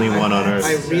the only one on earth.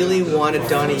 I really wanted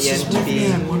Donnie Yen to be.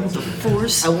 the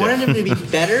Force. I wanted him to be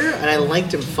better, and I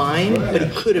liked him fine, but he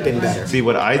could have been better. See,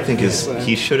 what I think is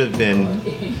he should have been,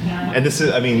 and this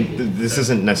is, I mean, this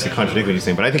isn't necessarily contradicting what you're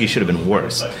saying, but I think he should have been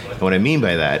worse. And what I mean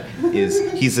by that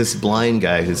is he's this blind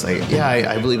guy who's like, yeah,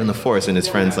 I believe in the Force, and his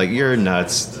friend's like, you're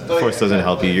nuts. The Force doesn't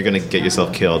help you. You're gonna get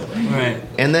yourself killed. Right.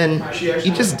 And then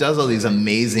he just does all these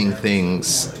amazing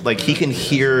things. Like he can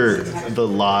hear the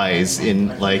lies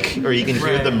in like, or he can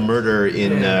hear Right. the murder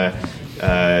in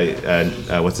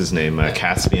what's his name,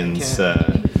 Caspian's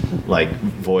like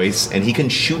voice, and he can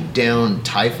shoot down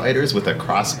TIE fighters with a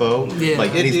crossbow. Yeah. Like,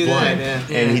 and They he's do that, blind,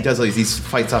 yeah. and he does all these. He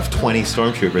fights off 20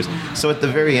 stormtroopers. So at the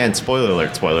very end, spoiler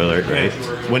alert, right?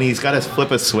 When he's got to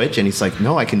flip a switch, and he's like,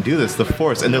 "No, I can do this. The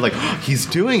Force," and they're like, oh, "He's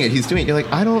doing it. He's doing it." You're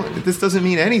like, "I don't. This doesn't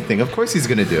mean anything. Of course he's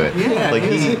gonna do it." Yeah, like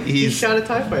He he's shot a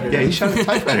TIE fighter. yeah, he shot a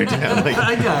TIE fighter down. Like,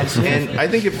 I got you. and I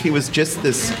think if he was just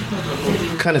this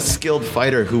kind of skilled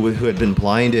fighter who had been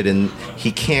blinded and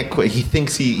he can't quit, he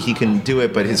thinks he can do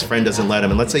it, but his friend doesn't let him.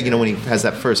 And let's say, you know, when he has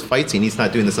that first fight scene, he's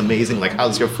not doing this amazing, like,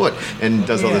 how's your foot? And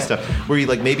does all this stuff, where he,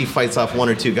 like, maybe fights off one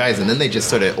or two guys and then they just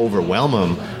sort of overwhelm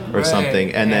him or Right,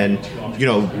 something. And then, you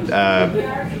know,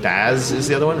 Baz is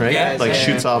the other one, right? Yeah, like, yeah.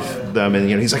 shoots off them and,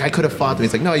 you know, he's like, I could have fought them.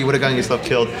 He's like, no, you would have gotten yourself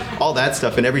killed. All that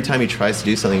stuff. And every time he tries to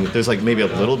do something, there's, like, maybe a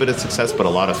little bit of success, but a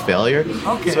lot of failure.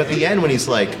 Okay. So at the end, when he's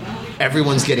like,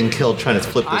 everyone's getting killed trying to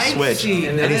flip the I switch, see.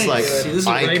 and he's like, See, this is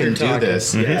I writer can do talking.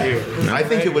 this. I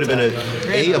think it would have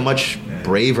been a much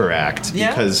braver act, Yeah.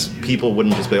 because people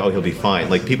wouldn't just be, oh, he'll be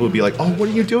fine. Like, people would be like, oh, what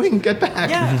are you doing? Get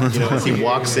back. Yeah. You know, as he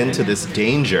walks into this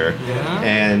danger,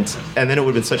 and then it would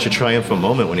have been such a triumphant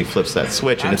moment when he flips that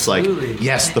switch, and it's Absolutely. like,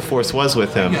 yes, the Force was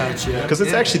with him. Gotcha. Because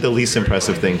it's Yeah. actually the least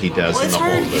impressive thing he does Well, in it's the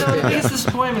hard. whole You thing. know, the biggest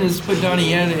disappointment is to put Donnie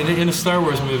Yen in a Star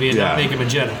Wars movie and not Yeah. make him a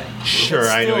Jedi. Sure, It's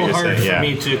I know what still you're hard saying. for Yeah.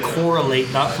 me to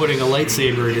correlate not putting a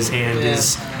lightsaber in his hand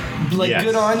is like Yes.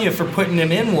 good on you for putting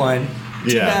him in one.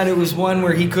 Too Yeah. bad it was one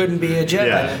where he couldn't be a Jedi.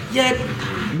 Yeah. Yet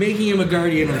making him a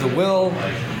guardian of the will.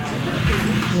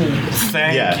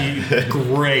 Thank Yeah. you.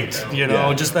 Great. You know,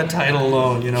 Yeah. just that title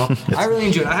alone, you know. I really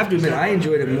enjoyed it. I have to admit, I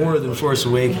enjoyed it more than Force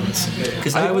Awakens.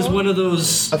 Because I was one of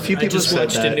those. A few I people just said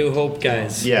watched that. A New Hope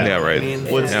guys. Yeah. Yeah, right. I mean,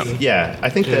 Well, yeah. yeah, I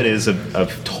think that is a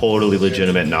totally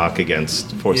legitimate knock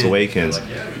against Force Yeah. Awakens,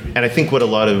 and I think what a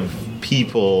lot of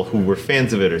people who were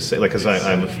fans of it are saying, like, because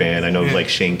I'm a fan, I know, Yeah. like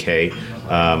Shane Kay,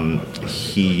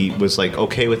 he was like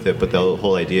okay with it, but the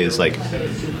whole idea is like,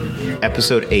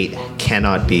 Episode 8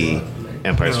 cannot be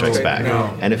Empire Strikes Back,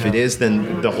 no, and if it is,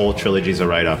 then the whole trilogy is a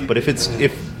write-off. But if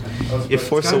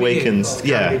Force gotta be Awakens,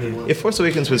 new. It's gotta be new. if Force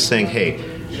Awakens was saying, hey,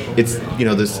 it's, you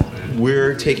know, this,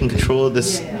 we're taking control of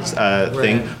this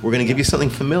thing, we're going to give you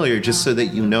something familiar just so that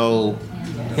you know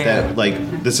that,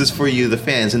 like, this is for you, the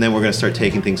fans, and then we're going to start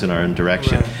taking things in our own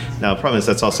direction. Right. Now, the problem is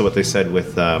that's also what they said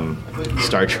with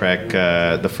Star Trek,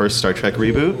 the first Star Trek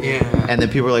reboot. Yeah. And then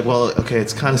people were like, well, okay,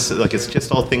 it's kind of like it's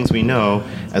just all things we know.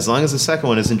 As long as the second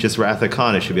one isn't just Wrath of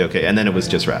Khan, it should be okay. And then it was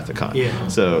just Wrath of Khan. Yeah.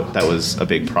 So that was a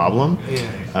big problem.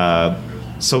 Yeah.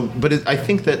 But I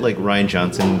think that like Rian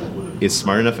Johnson is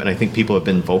smart enough, and I think people have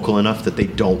been vocal enough that they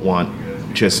don't want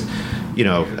just,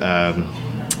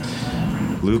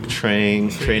 Luke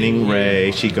training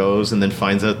Rey. She goes and then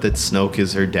finds out that Snoke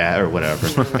is her dad or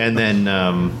whatever. And then,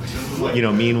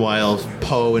 meanwhile,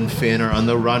 Poe and Finn are on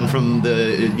the run from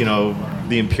the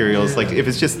Imperials. Like, if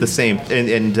it's just the same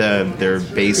and their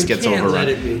base gets overrun. Let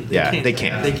it be. They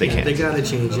can't. They gotta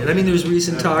change it. I mean, there was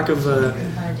recent talk of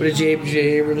what did J.J.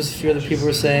 Abrams, a few other people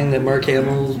were saying that Mark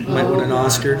Hamill might win an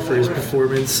Oscar for his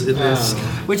performance in this,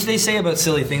 which they say about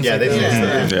silly things like they say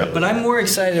that. that. Yeah. But I'm more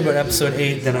excited about Episode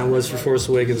 8 than I was for Force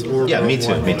Awakens or Yeah, me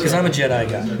too. Because I'm a Jedi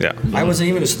guy. Yeah. I wasn't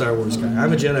even a Star Wars guy.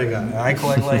 I'm a Jedi guy. I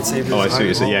collect lightsabers. Oh, I see what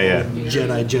you're saying. Yeah.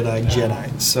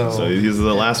 Jedi. So these are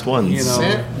the last ones.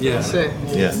 That's it.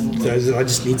 Yeah. I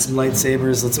just need some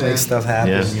lightsabers. Let's make stuff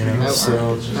happen. Yeah.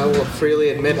 So I will freely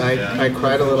admit I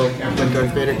cried a little when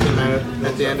Darth Vader came out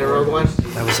at the end of Rogue One.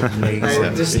 that was amazing.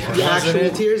 I just actual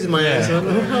tears in my eyes.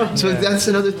 So that's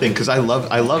another thing, because I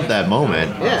love that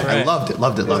moment. Yeah. I loved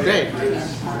it. Great.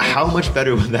 How much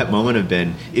better would that moment have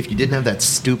been if you didn't have that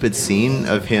stupid scene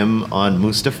of him on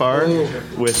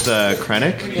Mustafar with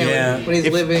Krennic? Yeah. When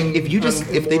he's living. If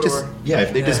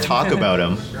they just talk about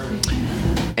him.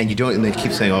 And you don't, and they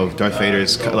keep saying, "Oh, Darth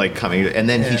Vader's coming," and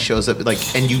then he shows up,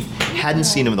 and you hadn't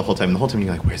seen him the whole time. The whole time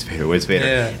you're like, "Where's Vader? Where's Vader?"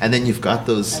 Yeah. And then you've got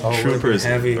those troopers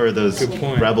heavy. or those Good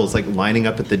point. rebels lining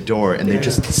up at the door, and they're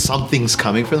just something's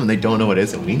coming for them. They don't know what it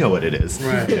is, and we know what it is.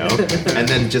 Right. And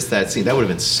then just that scene, that would have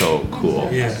been so cool.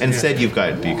 Yeah. Instead, you've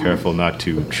got be careful not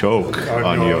to choke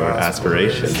on your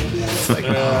aspirations. It's like,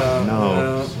 oh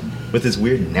no. With his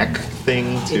weird neck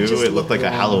thing too, it looked like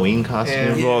a Halloween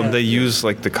costume. Yeah. Well, they used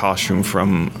the costume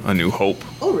from A New Hope.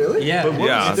 Oh, really? Yeah.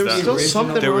 But there was still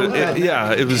something wrong with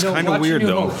that. It was kind of weird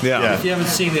though. Yeah. If you haven't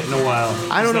seen it in a while,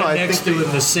 I don't know, I Next think to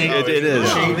him, the same. It is.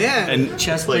 Oh, yeah. And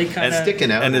Chest plate kind and of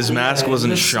sticking out. and his mask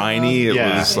wasn't shiny. It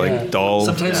was dull.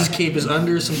 Sometimes his cape is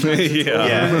under. Sometimes it's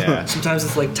over. Yeah. Sometimes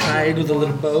it's tied with a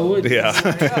little bow. Yeah.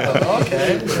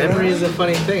 Okay. Memory is a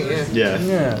funny thing, yeah.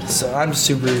 Yeah, so I'm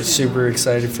super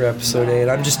excited for Episode 8.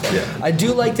 I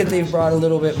do like that they've brought a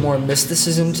little bit more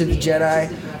mysticism to the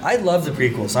Jedi. I love the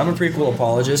prequels. I'm a prequel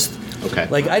apologist. Okay.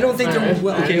 I don't think they're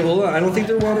hold on. I don't think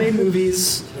they're well-made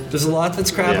movies. There's a lot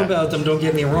that's crap about them. Don't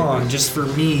get me wrong. Just for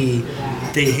me,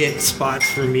 they hit spots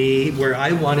for me where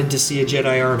I wanted to see a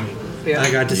Jedi army. Yeah. I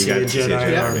got to see a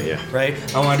Jedi army,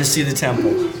 right? I wanted to see the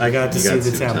temple. I got to see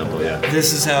the temple.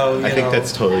 This is how I think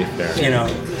that's totally fair.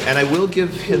 And I will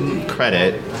give him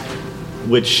credit,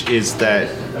 which is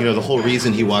that the whole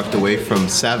reason he walked away from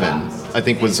 7, I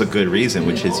think, was a good reason,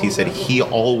 which is he said he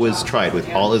always tried with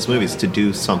all his movies to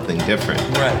do something different,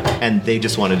 Right. and they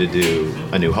just wanted to do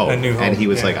A New Hope, and he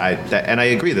was like, and I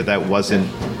agree that wasn't.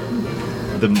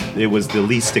 It was the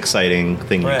least exciting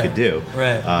thing you could do.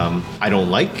 Right. I don't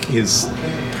like his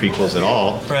prequels at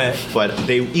all. Right. But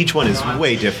each one is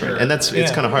way different, and it's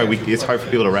kind of hard. It's hard for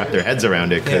people to wrap their heads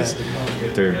around it because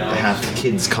they're half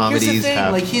kids' comedies. Here's the thing,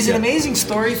 half, he's an amazing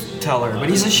storyteller, but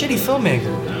he's a shitty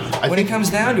filmmaker. When it comes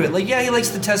down to it, he likes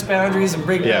to test boundaries and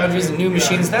break boundaries and new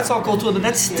machines. That's all cool too, but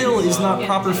that still is not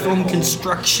proper film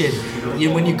construction.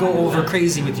 When you go over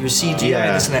crazy with your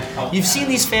CGI, this and that. You've seen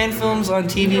these fan films on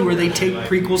TV where they take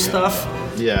prequel stuff.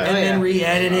 And then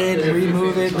re-edit it,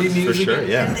 remove it, remuse it.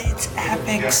 And it's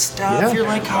epic stuff. Yeah. You're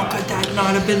like, how could that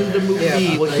not have been the movie?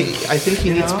 Yeah. Well, I think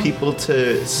he needs people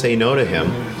to say no to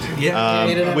him.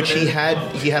 Which he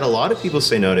had a lot of people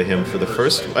say no to him for the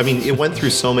first. I mean, it went through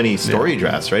so many story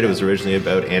drafts, right? It was originally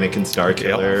about Anakin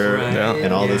Starkiller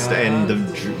and all this, and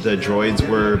the droids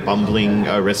were bumbling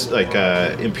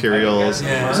Imperials.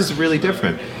 This is really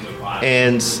different,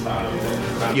 and.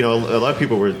 A lot of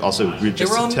people were also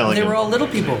just telling him. They were all little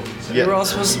people. They were all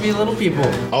supposed to be little people.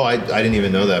 Oh, I didn't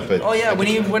even know that. But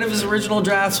one of his original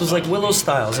drafts was Willow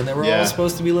Styles, and they were all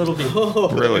supposed to be little people. Oh,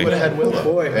 really? Would have had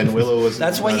Willow, and Willow was.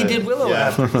 That's why he did Willow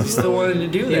after. He still wanted to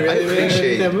do that. I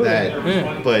appreciate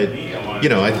that, but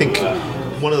I think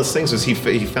one of those things was he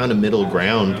found a middle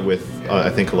ground with I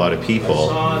think a lot of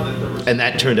people, and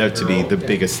that turned out to be the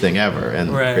biggest thing ever and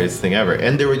the greatest thing ever.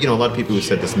 And there were a lot of people who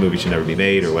said this movie should never be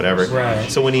made or whatever. Right.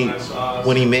 So when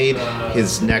he made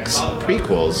his next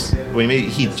prequels,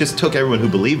 he just took everyone who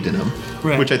believed in him,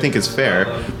 which I think is fair.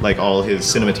 Like all his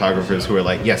cinematographers who were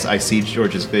like, yes, I see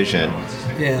George's vision.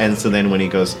 And so then when he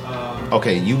goes,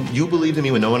 okay, you believed in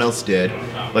me when no one else did.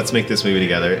 Let's make this movie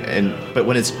together. But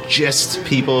when it's just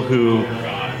people who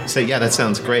say, yeah, that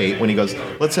sounds great. When he goes,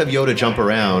 let's have Yoda jump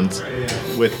around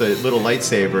with the little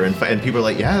lightsaber, and people are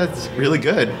like, yeah, that's really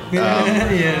good.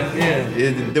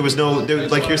 There was no,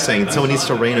 like you're saying, someone needs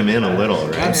to rein him in a little,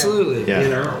 right? Absolutely. Yeah. You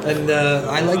know, and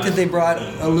I like that they brought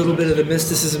a little bit of the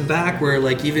mysticism back, where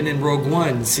like even in Rogue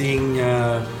One, seeing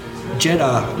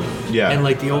Jeddah and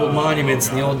like the old monuments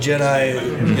and the old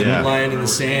Jedi lying in the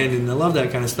sand, and I love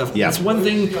that kind of stuff. Yeah. That's one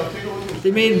thing.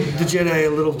 They made the Jedi a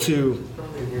little too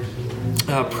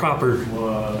proper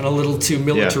and a little too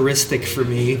militaristic for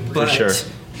me, but For sure.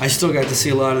 I still got to see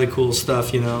a lot of the cool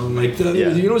stuff, you know. Like,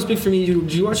 you know what's big for me?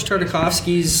 Did you watch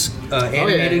Tartakovsky's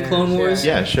animated Clone Wars?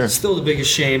 Yeah, sure. Still the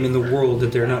biggest shame in the world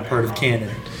that they're not part of canon,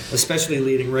 especially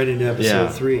leading right into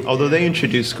Episode 3. Although they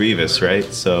introduced Grievous, right?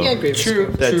 So Grievous.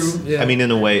 True. Yeah. I mean, in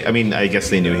a way, I guess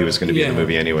they knew he was going to be in the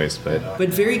movie anyways, but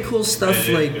very cool stuff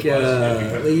like you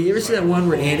ever see that one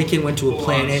where Anakin went to a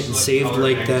planet and saved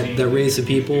like that race of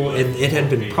people, and it had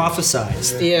been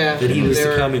prophesized that he was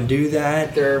to come and do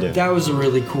that. That was a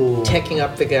really cool teching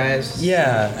up the guys.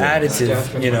 Yeah,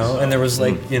 additive, you know. And there was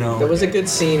like, you know, there was a good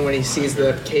scene when he sees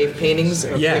the cave paintings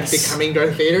of like becoming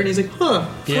Darth Vader, and he's like, I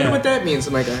wonder what that means.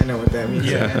 I'm like, I know what that means.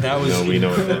 Yeah, that was. we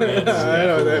know what that means. I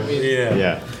know what that means.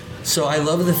 Yeah. So I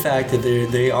love the fact that they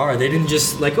didn't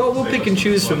just like, oh, we'll pick and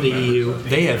choose from the EU.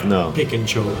 They have pick and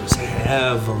chose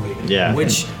heavily. Yeah.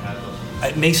 Which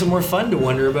it makes it more fun to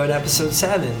wonder about Episode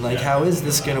 7. Like, how is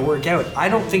this going to work out? I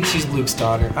don't think she's Luke's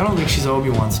daughter. I don't think she's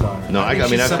Obi-Wan's daughter. No, I've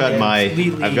got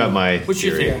my What's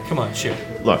your theory. theory? Come on, share.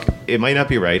 Look, it might not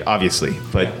be right, obviously,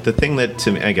 but the thing that,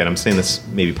 to me, again, I'm saying this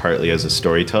maybe partly as a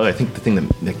storyteller, I think the thing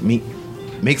that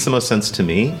makes the most sense to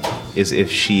me is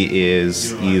if she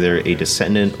is either a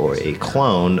descendant or a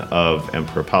clone of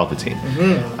Emperor Palpatine.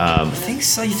 I think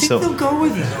so. You think they'll go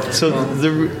with that? So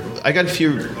I got a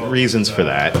few reasons for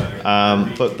that,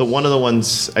 but one of the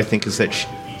ones I think is that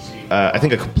I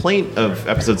think a complaint of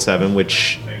Episode 7,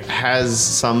 which has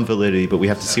some validity, but we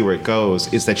have to see where it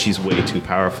goes, is that she's way too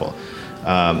powerful.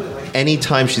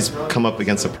 Anytime she's come up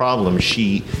against a problem,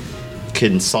 she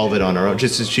can solve it on her own.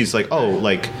 Just as she's like,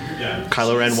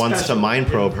 Kylo Ren wants to mind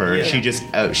probe her.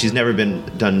 Yeah. She's never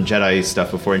done Jedi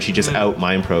stuff before, and she just out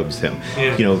mind probes him.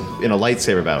 Yeah. You know, in a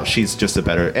lightsaber battle, she's just a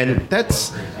better. And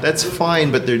that's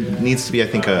fine, but there needs to be, I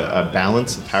think, a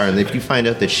balance of power. And if you find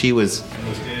out that she was,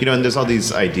 you know, and there's all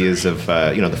these ideas of,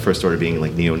 the First Order being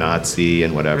like neo-Nazi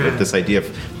and whatever. Yeah. This idea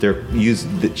of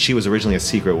that she was originally a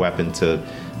secret weapon to,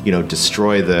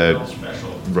 destroy the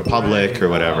Republic or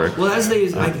whatever. Well, as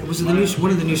was it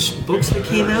one of the new books that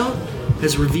came out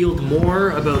has revealed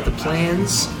more about the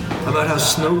plans, about how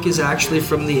Snoke is actually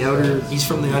from he's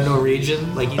from the unknown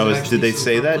region. Like, did they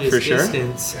say that for sure?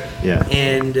 Yeah.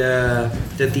 And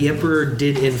that the Emperor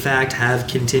did in fact have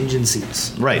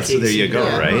contingencies. Right. So there you go.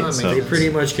 Right. So they pretty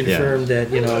much confirmed that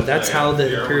that's how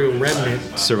the Imperial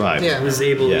Remnant survived. Yeah. Was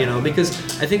able, because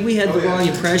I think we had the wrong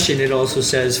impression. It also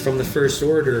says from the First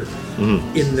Order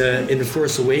in the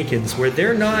Force Awakens, where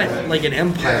they're not like an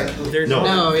empire. They're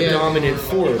not the dominant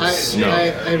force.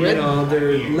 I read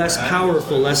they're less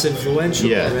powerful, less influential.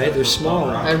 Yeah. Right. They're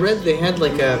smaller. I read they had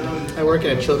I work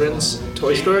in a children's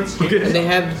toy store, and they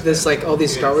have this all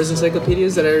these Star Wars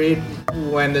encyclopedias that I read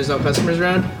when there's no customers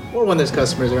around, or when there's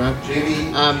customers around.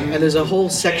 And there's a whole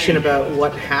section about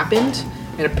what happened,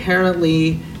 and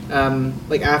apparently,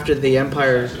 after the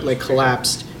Empire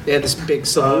collapsed, they had this big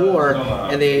civil war,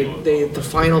 and the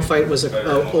final fight was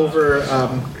over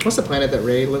what's the planet that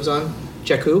Rey lives on?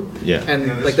 Jakku. Yeah.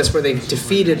 And that's where they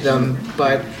defeated them,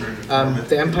 but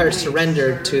the Empire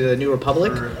surrendered to the New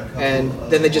Republic, and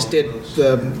then they just did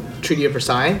the Treaty of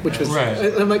Versailles, which was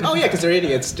I'm like, oh yeah, because they're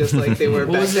idiots, just like they were.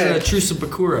 What was the Truce of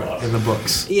Bakura in the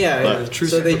books? Yeah.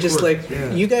 So they just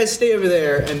you guys stay over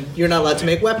there, and you're not allowed to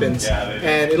make weapons,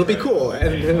 and it'll be cool.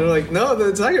 And they're like, no,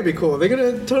 that's not gonna be cool. They're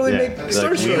gonna totally make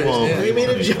Star Destroyers. They made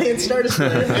a giant Star Destroyer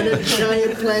and a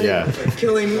giant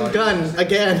planet-killing gun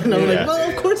again, and I'm like, well,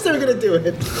 of course they're gonna do it.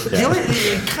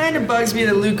 It kind of bugs me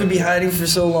that Luke would be hiding for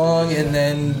so long, and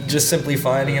then just simply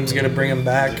finding him is going to bring him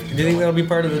back. Do you think that'll be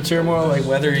part of the turmoil,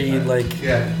 whether he is willing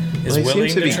he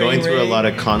seems to be going through a lot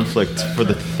of conflict for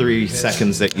the 3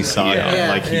 seconds that you saw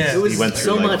him. He went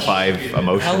through 5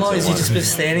 emotions. How long has he just been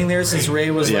standing there since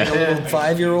Rey was a little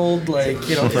 5-year-old? I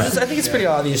think it's pretty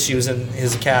obvious she was in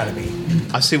his academy.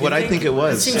 See, what I think it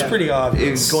was. It seems pretty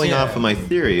obvious. Going off of my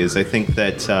theory is I think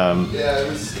that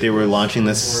they were launching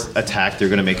this attack. They're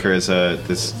going to make her as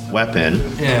this weapon.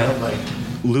 Yeah.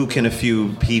 Luke and a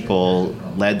few people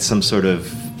led some sort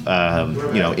of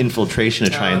infiltration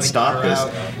to try and stop this.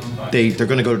 They're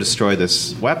going to go destroy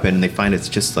this weapon, and they find it's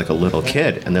just like a little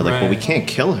kid, and they're like, well, we can't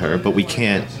kill her, but we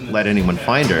can't let anyone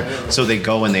find her. So they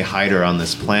go and they hide her on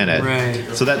this planet.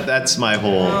 Right. So that's my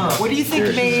whole. What do you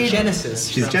think made Genesis.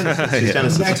 She's Genesis. She's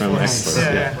Genesis from Nice.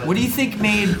 X-Force. What do you think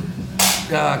made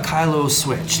Kylo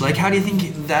switch? Like, how do you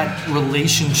think that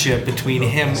relationship between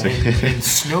him and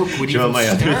Snoke would Do you even want my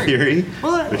start? other theory?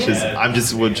 Well, Which is, I'm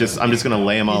just going to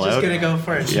lay them all Just out. gonna go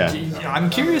first. Yeah. I'm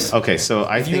curious. Okay, so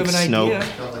I If you think have an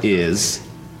Snoke idea. is,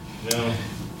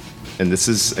 and this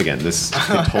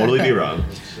could totally be wrong,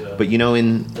 but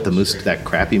in that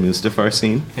crappy Mustafar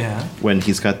scene, Yeah. when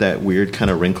he's got that weird kind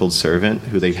of wrinkled servant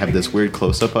who they have this weird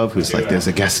close up of, who's like, "There's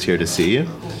a guest here to see you."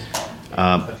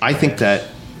 I think that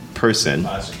person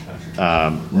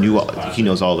he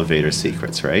knows all of Vader's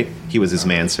secrets, right? He was his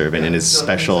manservant in his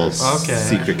special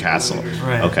secret castle.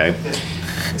 Right. Okay,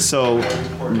 so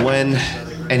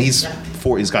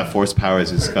he's got force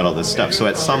powers, he's got all this stuff. So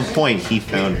at some point he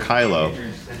found Kylo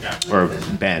or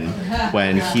Ben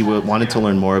when he wanted to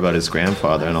learn more about his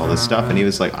grandfather and all this stuff, and he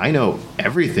was like, I know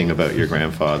everything about your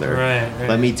grandfather. Right.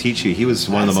 Let me teach you. He was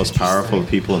one of the most powerful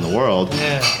people in the world.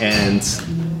 Yeah.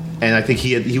 And I think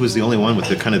he was the only one with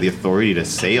the authority to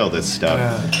say all this stuff,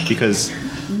 because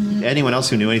anyone else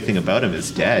who knew anything about him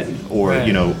is dead, or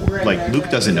like Luke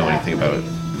doesn't know anything about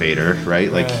Vader,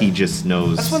 right? Like he just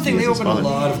knows. That's one thing, he they is his open a father.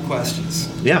 lot of questions.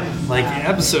 Yeah. Like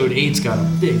episode 8's got a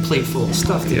big plate full of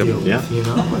stuff to deal with. Yeah.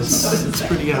 It's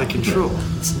pretty out of control.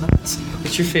 It's nuts.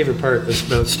 What's your favorite part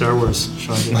about Star Wars,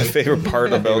 Sean? My favorite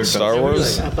part about Star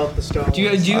Wars? About the Star Wars. Do you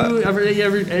ever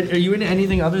are you into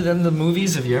anything other than the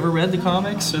movies? Have you ever read the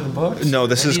comics or the books? No,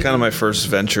 this is kind of my first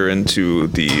venture into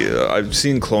the. I've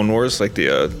seen Clone Wars, like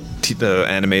the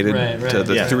animated, to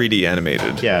the 3D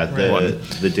animated. Yeah, one.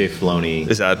 the Dave Filoni.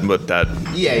 Is that what that?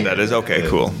 Yeah, that is okay.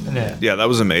 Cool. Yeah, that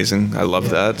was amazing. I love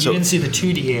that. You So didn't see the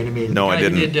 2D animated? No, the I guy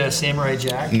who didn't. did Samurai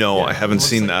Jack? no, I haven't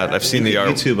seen that. I've seen the art.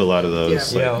 YouTube a lot of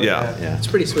those. Yeah. It's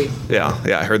pretty sweet. Yeah,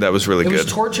 I heard that was really It good.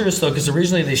 was torturous though, because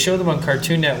originally they showed them on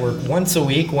Cartoon Network once a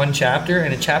week, one chapter,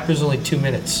 and a chapter is only 2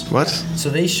 minutes. What? So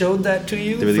they showed that to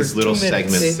you. There were for these little 2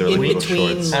 minutes. segments. They were like In little between,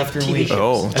 shorts. like, After TV week. shows.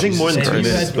 Oh, I think more than Jesus. 3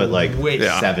 minutes, but like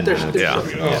Yeah. 7 minutes. yeah.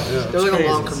 They're like a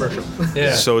long commercial.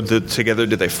 Yeah. So together,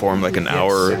 did they form like an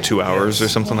hour or 2 hours or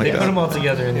something like They put them that? all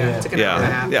together in the end. It's like an hour and a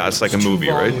Yeah, half. yeah. It's like a movie,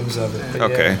 right? Volumes of it,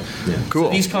 but Okay, cool.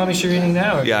 These comics you're reading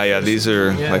now? Are Yeah. These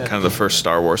are Yeah. like kind of the first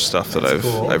Star Wars stuff that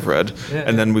cool. I've read, Yeah.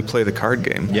 and then we play the card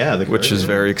game. Yeah, which is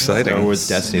very exciting. Star Wars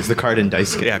Destiny. It's the card and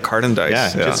dice game. Yeah, card and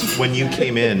dice. Yeah, just when you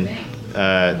came in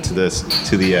to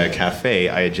the cafe,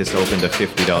 I had just opened a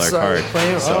 $50 card.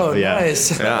 Oh, yeah,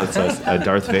 nice. Yeah. it's a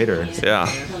Darth Vader. Yeah,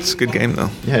 it's a good game though.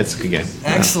 Yeah, it's a good game.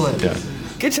 Excellent. Yeah.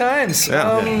 Good times.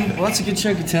 Yeah. Well, that's a good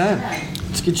chunk of time.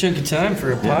 It's a good chunk of time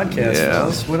for a podcast.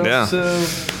 Yeah. What else?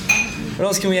 What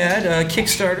else can we add?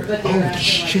 Kickstarter. Oh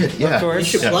shit! Yeah. Of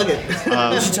course. You should plug it. We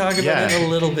should talk about yeah. it a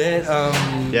little bit.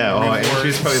 Yeah. Oh,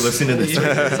 Andrew's probably listening to this.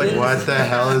 It's like, what the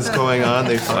hell is going on?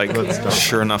 They talk Like, about stuff.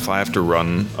 sure enough, I have to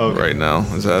run right now.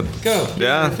 Is that Go.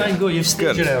 Yeah. Fine, go. You've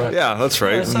staged good? it out. Yeah, that's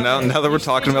right. That's okay. Now that we're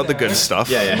talking about the good stuff,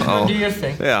 Yeah. I'll- Do your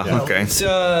thing. Yeah, okay.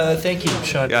 So, thank you,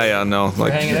 Sean. Yeah. No,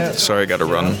 like, hanging out. sorry, I got to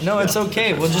run. No, it's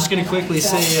okay. We're just going to quickly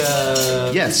say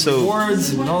rewards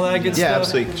and all that good Yeah, stuff.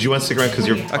 absolutely. Do you want to stick around because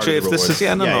you're part Actually, of if the this is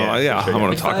rewards? I sure.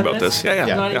 want to talk 5 about minutes? this. Yeah.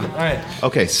 Not even- All right.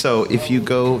 Okay, so if you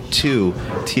go to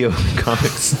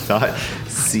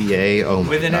tocomics.ca, oh my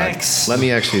With an God. X. Let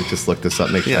me actually just look this up,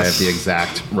 make sure I have Yes. the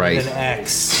exact right. With an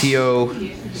X.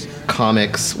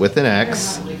 tocomics with an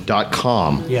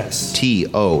X.com. Yes.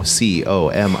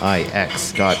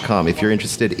 TOCOMIX.com. If you're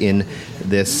interested in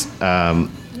this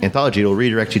anthology, it'll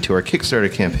redirect you to our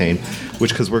Kickstarter campaign,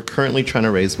 because we're currently trying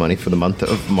to raise money for the month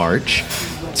of March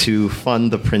to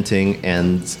fund the printing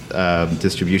and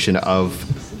distribution of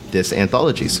this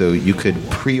anthology. So you could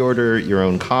pre-order your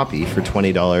own copy for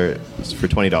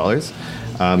 $20.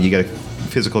 You get a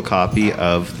physical copy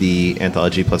of the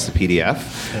anthology plus the PDF.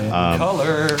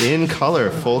 In color,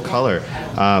 full color.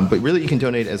 But really, you can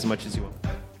donate as much as you want.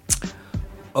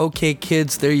 Okay,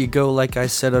 kids, there you go. Like I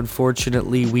said,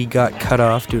 unfortunately, we got cut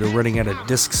off due to running out of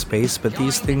disk space, but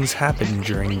these things happen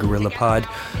during GorillaPod.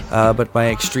 But my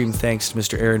extreme thanks to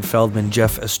Mr. Aaron Feldman,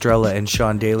 Jeff Estrella, and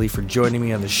Sean Daly for joining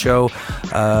me on the show.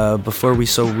 Before we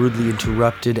so rudely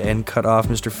interrupted and cut off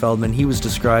Mr. Feldman, he was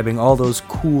describing all those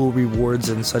cool rewards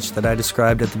and such that I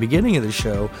described at the beginning of the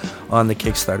show on the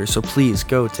Kickstarter. So please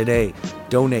go today,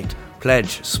 donate,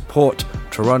 pledge, support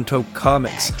Toronto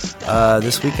Comics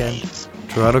this weekend.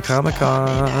 Toronto Comic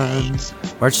Con,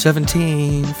 March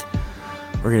 17th.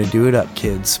 We're going to do it up,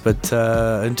 kids. But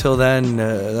until then,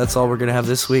 that's all we're going to have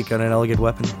this week on An Elegant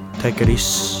Weapon. Take it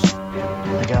easy.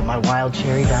 I got my wild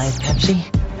cherry Diet Pepsi.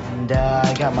 And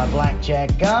I got my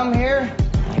blackjack gum here.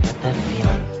 I got that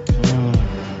feeling.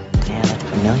 Yeah, that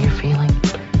familiar feeling.